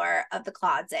the floor of the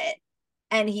closet,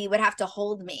 and he would have to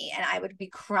hold me, and I would be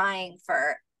crying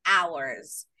for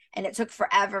hours. And it took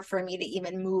forever for me to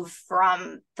even move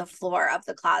from the floor of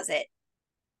the closet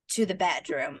to the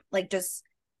bedroom. Like, just,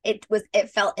 it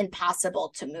felt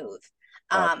impossible to move.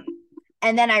 Wow.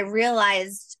 And then I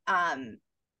realized, I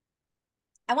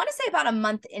want to say about a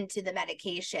month into the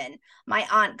medication, my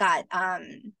aunt got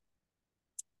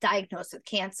diagnosed with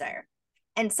cancer.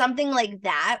 And something like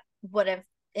that would have,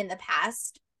 in the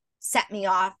past, set me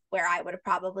off where I would have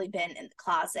probably been in the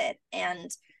closet.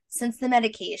 And since the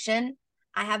medication,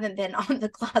 I haven't been on the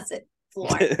closet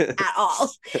floor at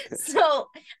all. So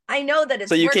I know that it's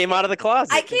So you working. came out of the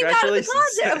closet. I came out of the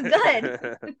closet.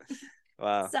 I'm good.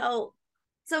 Wow.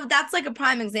 So that's like a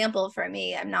prime example for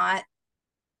me.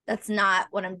 That's not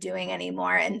what I'm doing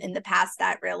anymore. And in the past,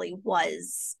 that really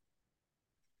was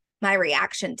my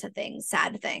reaction to things,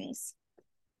 sad things.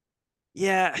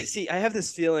 Yeah, see, I have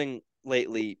this feeling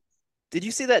lately. Did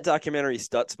you see that documentary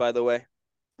Stutz, by the way,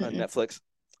 on Netflix?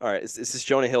 All right, it's this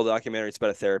Jonah Hill documentary. It's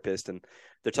about a therapist, and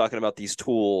they're talking about these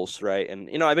tools, right?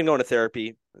 And, I've been going to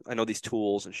therapy. I know these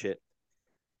tools and shit.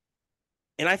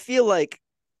 And I feel like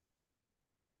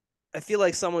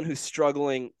someone who's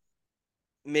struggling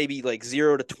maybe like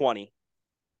 0 to 20,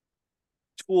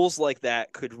 tools like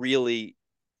that could really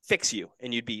fix you,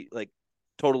 and you'd be like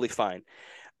totally fine.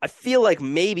 I feel like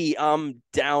maybe I'm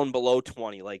down below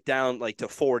 20, like down like to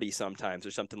 40 sometimes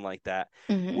or something like that,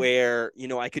 where,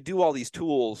 I could do all these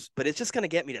tools, but it's just going to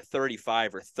get me to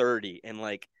 35 or 30. And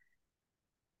like,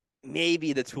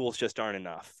 maybe the tools just aren't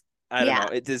enough. I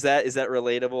don't know. Is that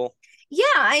relatable? Yeah.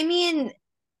 I mean,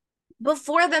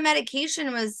 before the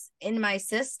medication was in my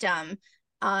system,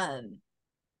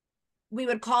 we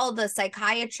would call the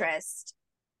psychiatrist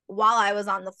while I was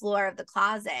on the floor of the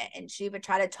closet, and she would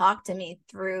try to talk to me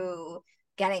through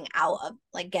getting out of,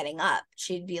 like, getting up.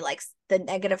 She'd be like, the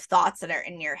negative thoughts that are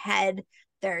in your head,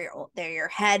 they're your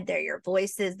head, they're your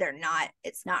voices.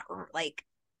 It's not like,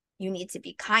 you need to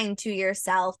be kind to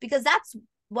yourself, because that's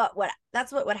what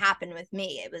would happen with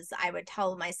me. It was, I would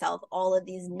tell myself all of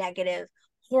these negative,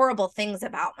 horrible things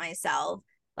about myself,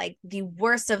 like the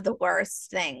worst of the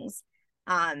worst things.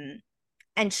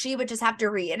 And she would just have to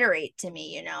reiterate to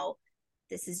me,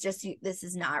 this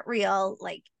is not real.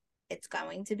 Like, it's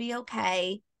going to be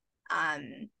okay.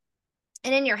 And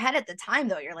in your head at the time,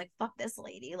 though, you're like, fuck this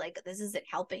lady. Like, this isn't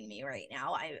helping me right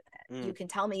now. You can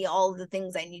tell me all the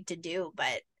things I need to do,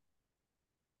 but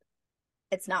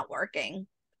it's not working.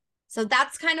 So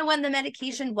that's kind of when the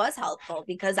medication was helpful,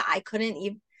 because I couldn't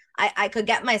even, I could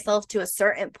get myself to a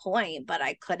certain point, but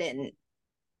I couldn't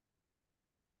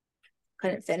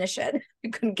finish it. I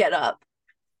couldn't get up.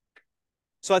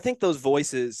 So I think those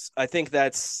voices, I don't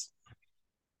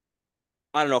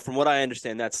know, from what I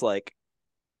understand, that's like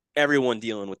everyone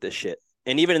dealing with this shit.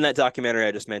 And even in that documentary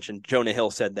I just mentioned, Jonah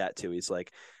Hill said that too. He's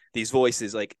like, these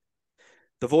voices, like,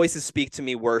 the voices speak to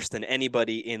me worse than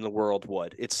anybody in the world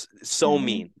would. It's so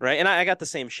mean, right? And I got the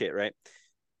same shit, right?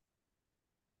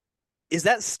 Is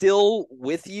that still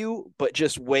with you, but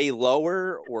just way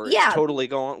lower, or it's totally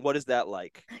gone? What is that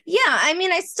like? Yeah, I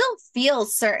mean, I still feel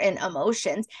certain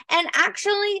emotions. And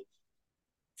actually,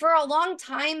 for a long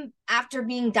time after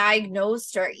being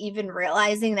diagnosed, or even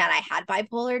realizing that I had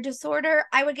bipolar disorder,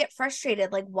 I would get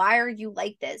frustrated. Like, why are you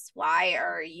like this? Why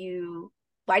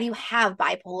why do you have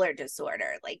bipolar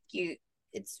disorder? Like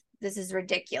this is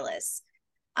ridiculous.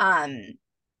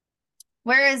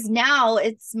 Whereas now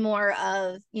it's more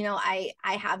of, I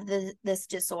have this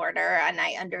disorder, and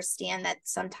I understand that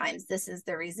sometimes this is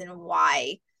the reason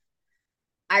why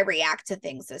I react to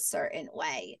things a certain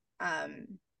way.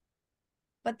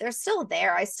 But they're still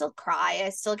there. I still cry. I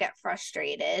still get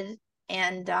frustrated.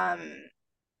 And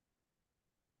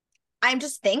I'm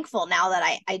just thankful now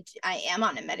that I am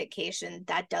on a medication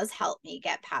that does help me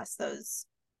get past those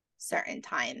certain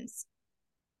times.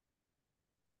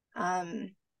 And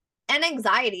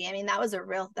anxiety. I mean, that's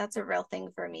a real thing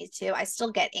for me too. I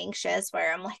still get anxious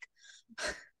where I'm like,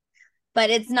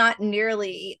 but it's not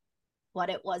nearly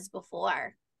what it was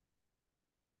before.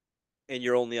 And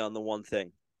you're only on the one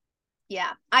thing.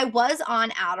 Yeah. I was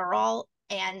on Adderall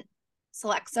and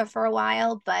Celexa for a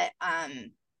while, but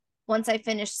once I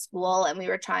finished school and we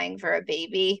were trying for a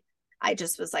baby, I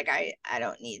just was like, I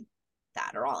don't need the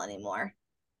Adderall anymore.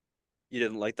 You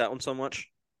didn't like that one so much?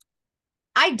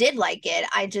 I did like it.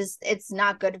 It's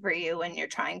not good for you when you're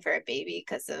trying for a baby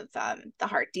because of the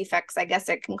heart defects, I guess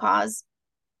it can cause.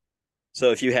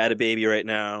 So if you had a baby right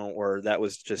now, or that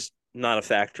was just not a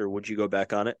factor, would you go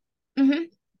back on it? Mm-hmm.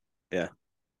 Yeah.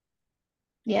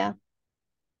 Yeah.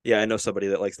 Yeah, I know somebody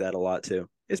that likes that a lot too.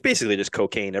 It's basically just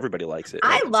cocaine. Everybody likes it.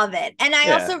 Right? I love it. And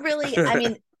I also really,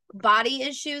 body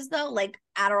issues though, like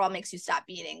Adderall makes you stop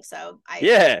eating. So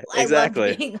I love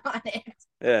being on it.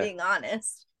 Yeah. Being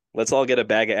honest. Let's all get a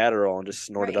bag of Adderall and just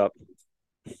snort it up.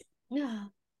 Yeah.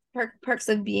 Perks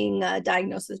of being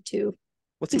diagnosed with 2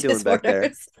 What's he doing back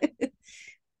there?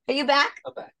 Are you back?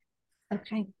 I'm back.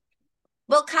 Okay.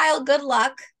 Well, Kyle, good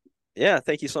luck. Yeah,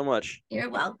 thank you so much. You're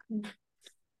welcome.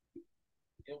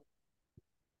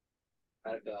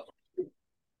 Gotta go.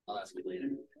 I'll ask you later.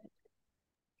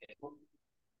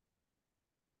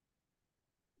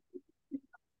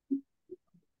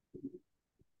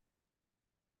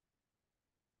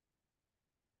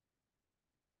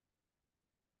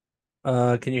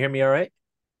 Okay. Can you hear me all right?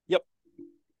 Yep.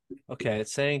 Okay,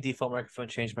 it's saying default microphone,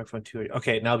 change microphone to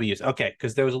okay, now be used. Okay,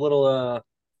 because there was a little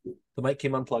the mic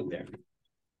came unplugged there.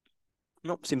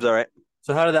 Nope, seems all right.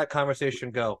 So how did that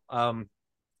conversation go?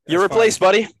 You're replaced,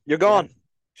 buddy. You're gone.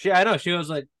 Yeah. I know. She was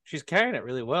like, she's carrying it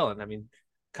really well. And I mean,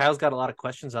 Kyle's got a lot of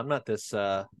questions. I'm not this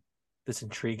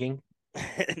intriguing.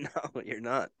 No, you're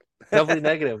not. Doubly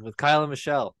negative with Kyle and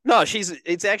Michelle. No,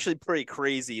 it's actually pretty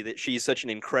crazy that she's such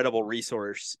an incredible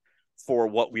resource for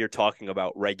what we are talking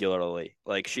about regularly.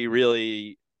 Like she's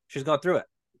gone through it.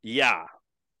 Yeah.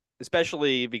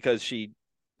 Especially because she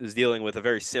is dealing with a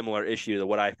very similar issue to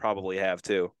what I probably have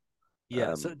too.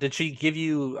 Yeah. So did she give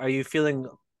you, are you feeling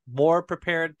more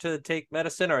prepared to take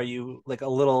medicine, or are you like a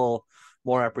little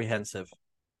more apprehensive?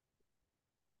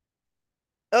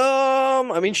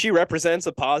 I mean, she represents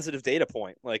a positive data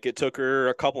point. Like it took her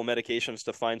a couple medications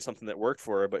to find something that worked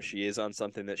for her, but she is on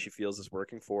something that she feels is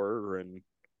working for her, and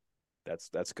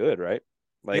that's good, right?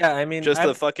 Like, yeah, I mean,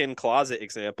 the fucking closet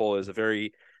example is a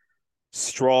very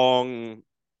strong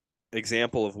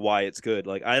example of why it's good.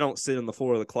 Like, I don't sit on the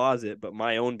floor of the closet, but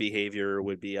my own behavior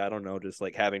would be, I don't know, just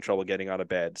like having trouble getting out of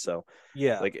bed. So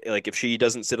yeah, like if she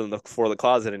doesn't sit on the floor of the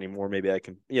closet anymore, maybe I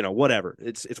can, whatever.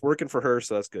 It's working for her,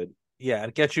 so that's good. Yeah,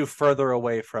 it gets you further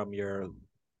away from your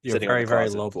very, very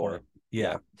low floor. Point.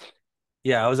 Yeah.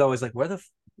 I was always like,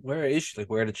 where is she? Like,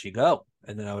 where did she go?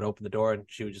 And then I would open the door and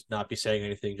she would just not be saying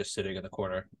anything, just sitting in the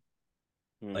corner.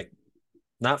 Like,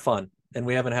 not fun. And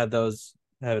we haven't had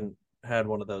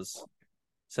one of those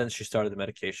since she started the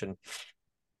medication.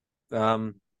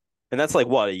 And that's like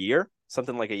what, a year?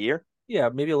 Something like a year? Yeah,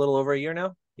 maybe a little over a year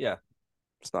now. Yeah.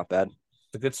 It's not bad.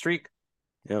 It's a good streak.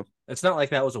 Yeah. It's not like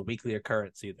that was a weekly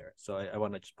occurrence either. So I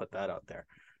want to just put that out there.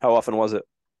 How often was it?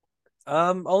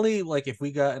 Only like if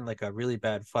we got in like a really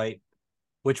bad fight,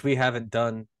 which we haven't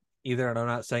done either. And I'm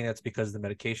not saying that's because of the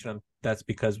medication. That's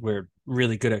because we're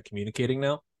really good at communicating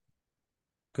now.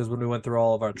 Because when we went through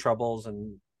all of our troubles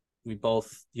and we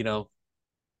both, did a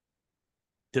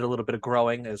little bit of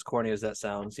growing, as corny as that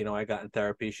sounds. I got in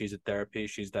therapy. She's in therapy.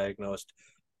 She's diagnosed.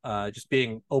 Just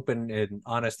being open and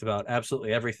honest about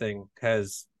absolutely everything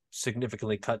has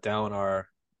significantly cut down our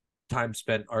time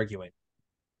spent arguing.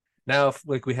 Now, if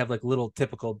like we have like little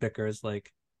typical bickers,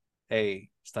 like, "Hey,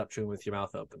 stop chewing with your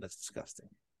mouth open. That's disgusting."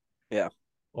 Yeah.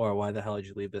 Or why the hell did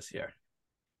you leave this here?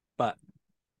 But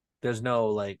there's no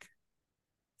like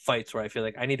fights where I feel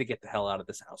like I need to get the hell out of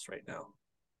this house right now.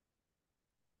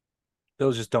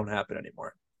 Those just don't happen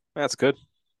anymore. That's good.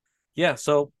 Yeah.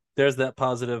 So there's that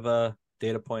positive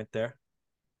data point there.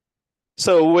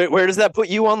 So where does that put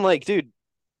you on? Like, dude,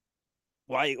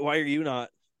 why are you not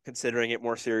considering it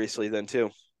more seriously then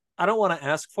too? I don't want to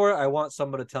ask for it. I want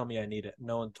someone to tell me I need it.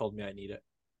 No one told me I need it.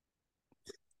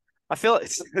 I feel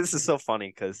this is so funny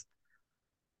because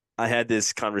I had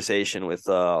this conversation with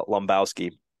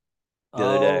Lombowski the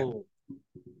other day,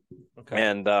 Okay.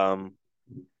 and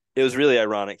it was really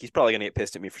ironic. He's probably gonna get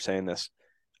pissed at me for saying this.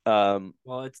 Well,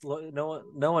 it's no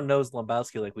one knows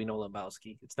Lombowski like we know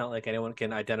Lombowski. It's not like anyone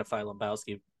can identify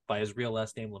Lombowski by his real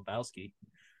last name, Lombowski.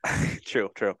 True.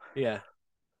 Yeah.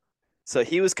 So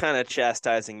he was kind of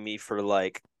chastising me for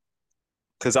like,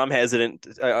 because I'm hesitant.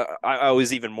 I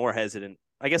was even more hesitant.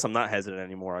 I guess I'm not hesitant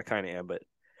anymore. I kind of am, but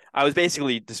I was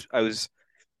basically just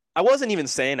I wasn't even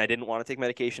saying I didn't want to take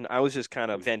medication. I was just kind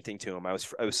of venting to him. I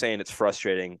was saying it's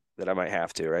frustrating that I might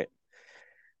have to, right?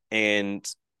 And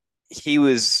he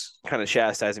was kind of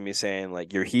chastising me, saying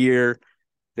like, "You're here.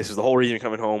 This is the whole reason you're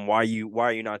coming home. Why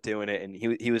are you not doing it?" And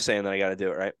he was saying that I got to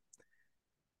do it, right?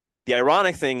 The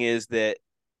ironic thing is that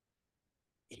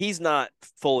he's not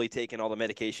fully taking all the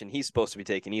medication he's supposed to be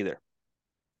taking either.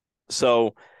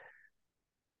 So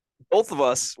both of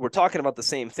us were talking about the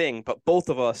same thing, but both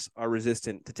of us are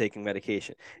resistant to taking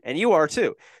medication, and you are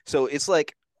too. So it's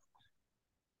like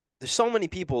there's so many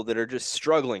people that are just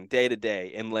struggling day to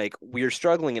day, and like we're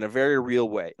struggling in a very real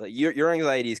way. Like your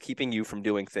anxiety is keeping you from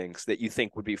doing things that you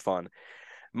think would be fun.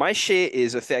 My shit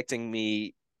is affecting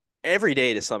me every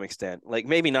day to some extent. Like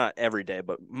maybe not every day,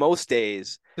 but most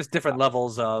days. Just different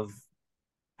levels of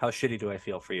how shitty do I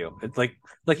feel for you. It's like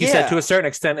you said, to a certain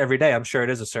extent every day. I'm sure it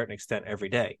is a certain extent every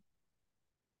day.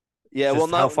 Yeah,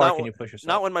 Just well, how far can you push yourself?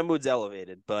 Not when my mood's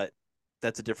elevated, but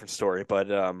that's a different story.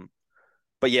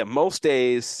 But yeah, most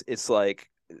days it's like,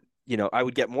 you know, I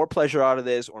would get more pleasure out of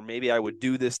this, or maybe I would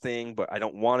do this thing, but I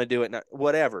don't want to do it, not,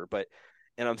 whatever.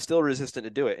 And I'm still resistant to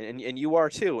do it, and you are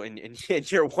too,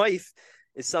 and your wife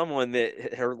is someone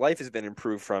that her life has been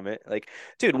improved from it. Like,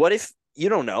 dude, what if you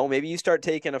don't know? Maybe you start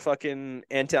taking a fucking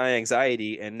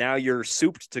anti-anxiety, and now you're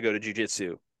souped to go to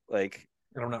jujitsu. Like,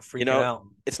 and I'm not freaking out.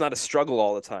 It's not a struggle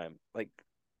all the time. Like,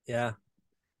 yeah.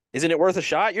 Isn't it worth a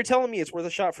shot? You're telling me it's worth a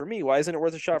shot for me. Why isn't it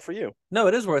worth a shot for you? No,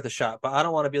 it is worth a shot, but I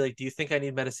don't want to be like, do you think I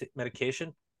need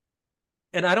medication?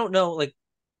 And I don't know, like,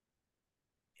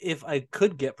 if I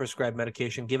could get prescribed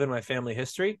medication given my family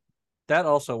history, that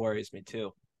also worries me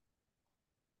too.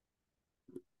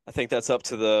 I think that's up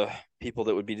to the people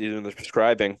that would be doing the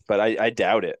prescribing, but I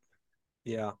doubt it.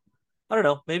 Yeah. I don't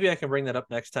know. Maybe I can bring that up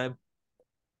next time.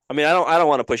 I mean, I don't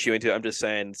want to push you into it. I'm just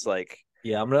saying it's like,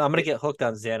 yeah, I'm gonna get hooked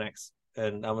on Xanax,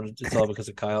 and it's all because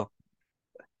of Kyle.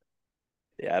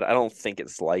 Yeah, I don't think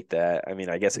it's like that. I mean,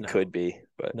 I guess it could be,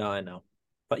 but no, I know.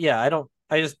 But yeah,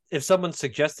 I just if someone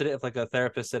suggested it, if like a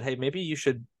therapist said, "Hey, maybe you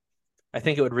should," I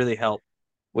think it would really help.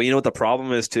 Well, you know what the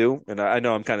problem is too, and I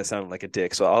know I'm kind of sounding like a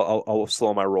dick, so I'll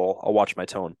slow my roll. I'll watch my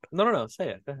tone. No, say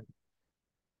it. Go ahead.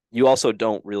 You also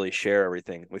don't really share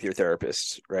everything with your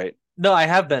therapists, right? No, I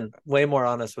have been way more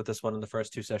honest with this one in the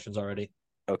first 2 sessions already.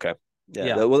 Okay.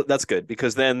 Yeah. Well, that's good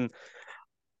because then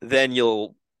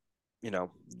you'll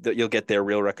get their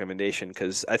real recommendation,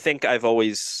 because I think I've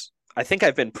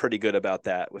been pretty good about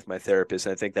that with my therapist,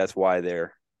 and I think that's why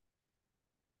they're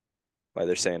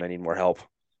saying I need more help.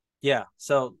 Yeah.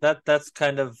 So that's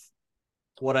kind of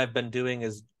what I've been doing,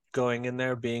 is going in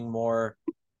there, being more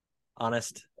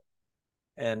honest,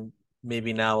 and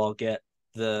maybe now I'll get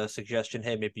the suggestion,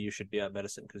 hey, maybe you should be on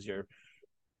medicine because you're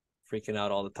freaking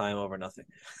out all the time over nothing.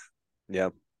 Yeah.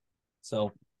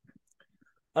 So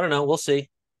I don't know. We'll see.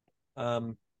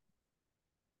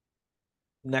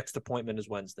 Next appointment is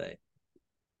Wednesday.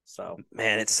 So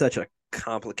man, it's such a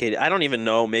complicated. I don't even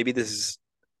know. Maybe this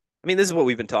is what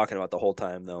we've been talking about the whole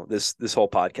time, though. This whole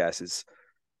podcast is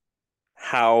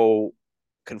how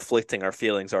conflicting our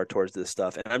feelings are towards this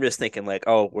stuff. And I'm just thinking like,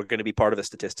 oh, we're going to be part of a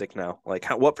statistic now. Like,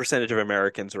 what percentage of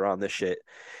Americans are on this shit?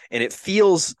 And it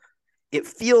feels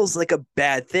like a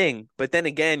bad thing. But then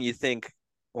again, you think,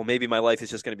 well, maybe my life is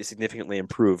just going to be significantly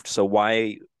improved. So why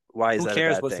is that? Who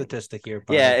cares what thing? Statistic here?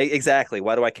 Yeah, exactly.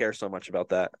 Why do I care so much about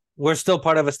that? We're still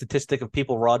part of a statistic of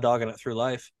people raw dogging it through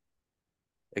life.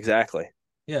 Exactly.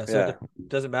 Yeah. So it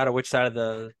doesn't matter which side of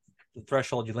the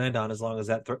threshold you land on, as long as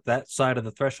that side of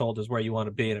the threshold is where you want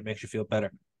to be and it makes you feel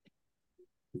better.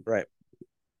 Right.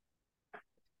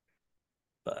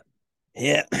 But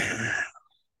yeah.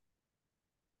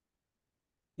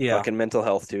 Yeah. Fucking mental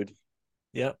health, dude.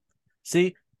 Yep.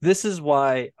 See, this is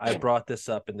why I brought this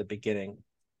up in the beginning.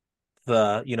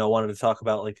 Wanted to talk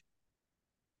about like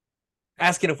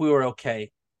asking if we were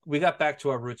okay. We got back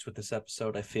to our roots with this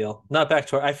episode, I feel. Not back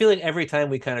to I feel like every time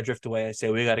we kind of drift away, I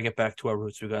say we got to get back to our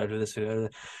roots. We got to do this.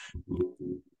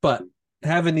 But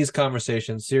having these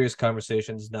conversations, serious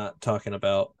conversations, not talking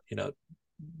about,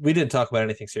 we didn't talk about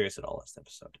anything serious at all last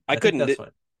episode.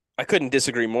 I I couldn't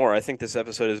disagree more. I think this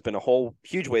episode has been a whole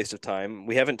huge waste of time.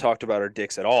 We haven't talked about our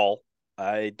dicks at all.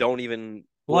 I don't even.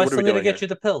 Well, I what are still we need to doing get here? you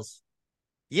the pills.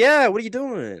 Yeah, what are you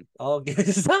doing? I'll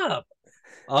stop.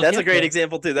 That's a great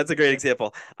example too. That's a great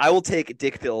example. I will take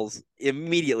dick pills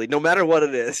immediately, no matter what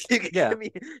it is. You can Yeah.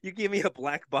 give me a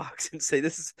black box and say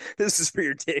this is for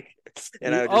your dick,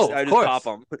 and I Oh, just of pop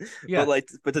them. Yeah.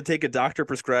 But to take a doctor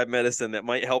prescribed medicine that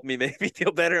might help me make me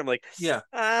feel better, I'm like, Yeah.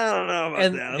 I don't know about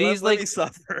And that. these, Let me like-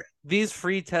 suffer. These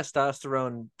free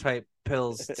testosterone type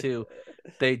pills too,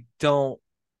 they don't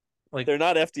like. They're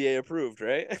not FDA approved,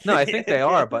 right? No, I think they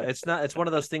are, but it's not. It's one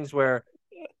of those things where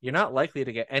you're not likely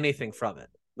to get anything from it,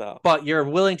 No. but you're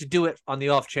willing to do it on the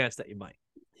off chance that you might.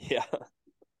 Yeah.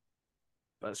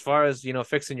 But as far as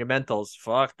fixing your mentals,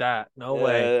 fuck that. No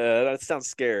way. That sounds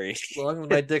scary. As long as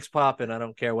my dick's popping, I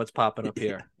don't care what's popping up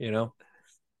here. Yeah.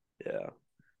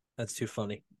 That's too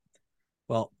funny.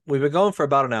 Well, we've been going for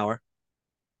about an hour.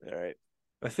 All right.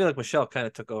 I feel like Michelle kind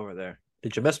of took over there.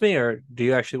 Did you miss me, or do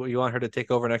you want her to take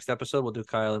over next episode? We'll do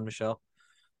Kyle and Michelle.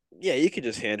 Yeah, you could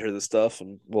just hand her the stuff,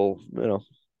 and we'll,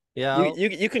 Yeah,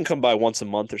 you can come by once a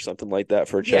month or something like that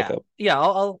for a checkup. yeah.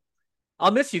 I'll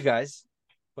miss you guys.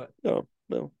 No,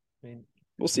 I mean,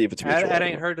 we'll see if it's mutual.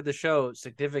 adding her to the show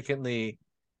significantly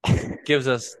gives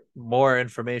us more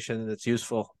information that's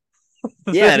useful.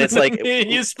 Yeah, and it's like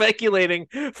you speculating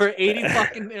for 80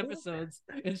 fucking episodes,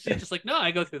 and she's just like, "No, I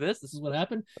go through this. This is what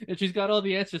happened," and she's got all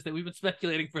the answers that we've been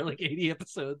speculating for like 80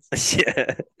 episodes.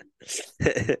 Yeah,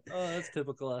 Oh, that's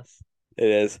typical us. it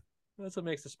is. That's what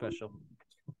makes it special.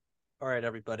 All right,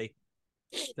 everybody.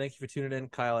 Thank you for tuning in,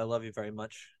 Kyle. I love you very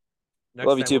much. Next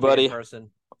Love you time too, we'll be in buddy. person,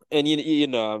 And you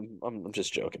know, I'm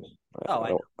just joking.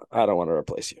 Oh, I don't want to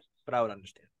replace you. but I would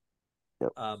understand.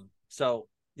 Yep. So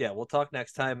yeah, we'll talk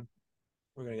next time.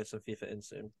 We're gonna get some FIFA in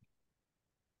soon.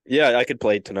 Yeah, I could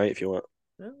play tonight if you want.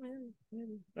 Oh,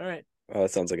 yeah. All right. Oh,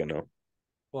 that sounds like a no.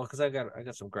 Well, because I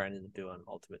got some grinding to do on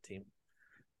Ultimate Team.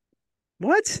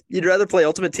 What? You'd rather play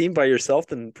Ultimate Team by yourself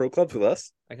than pro clubs with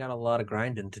us? I got a lot of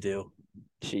grinding to do.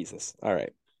 Jesus. All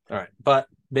right. All right, but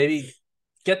maybe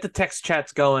get the text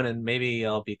chats going, and maybe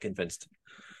I'll be convinced.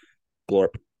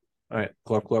 Glorp. All right,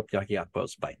 glorp glorp yak yak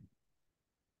bows. Bye.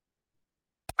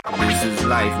 This is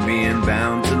life being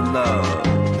bound to love.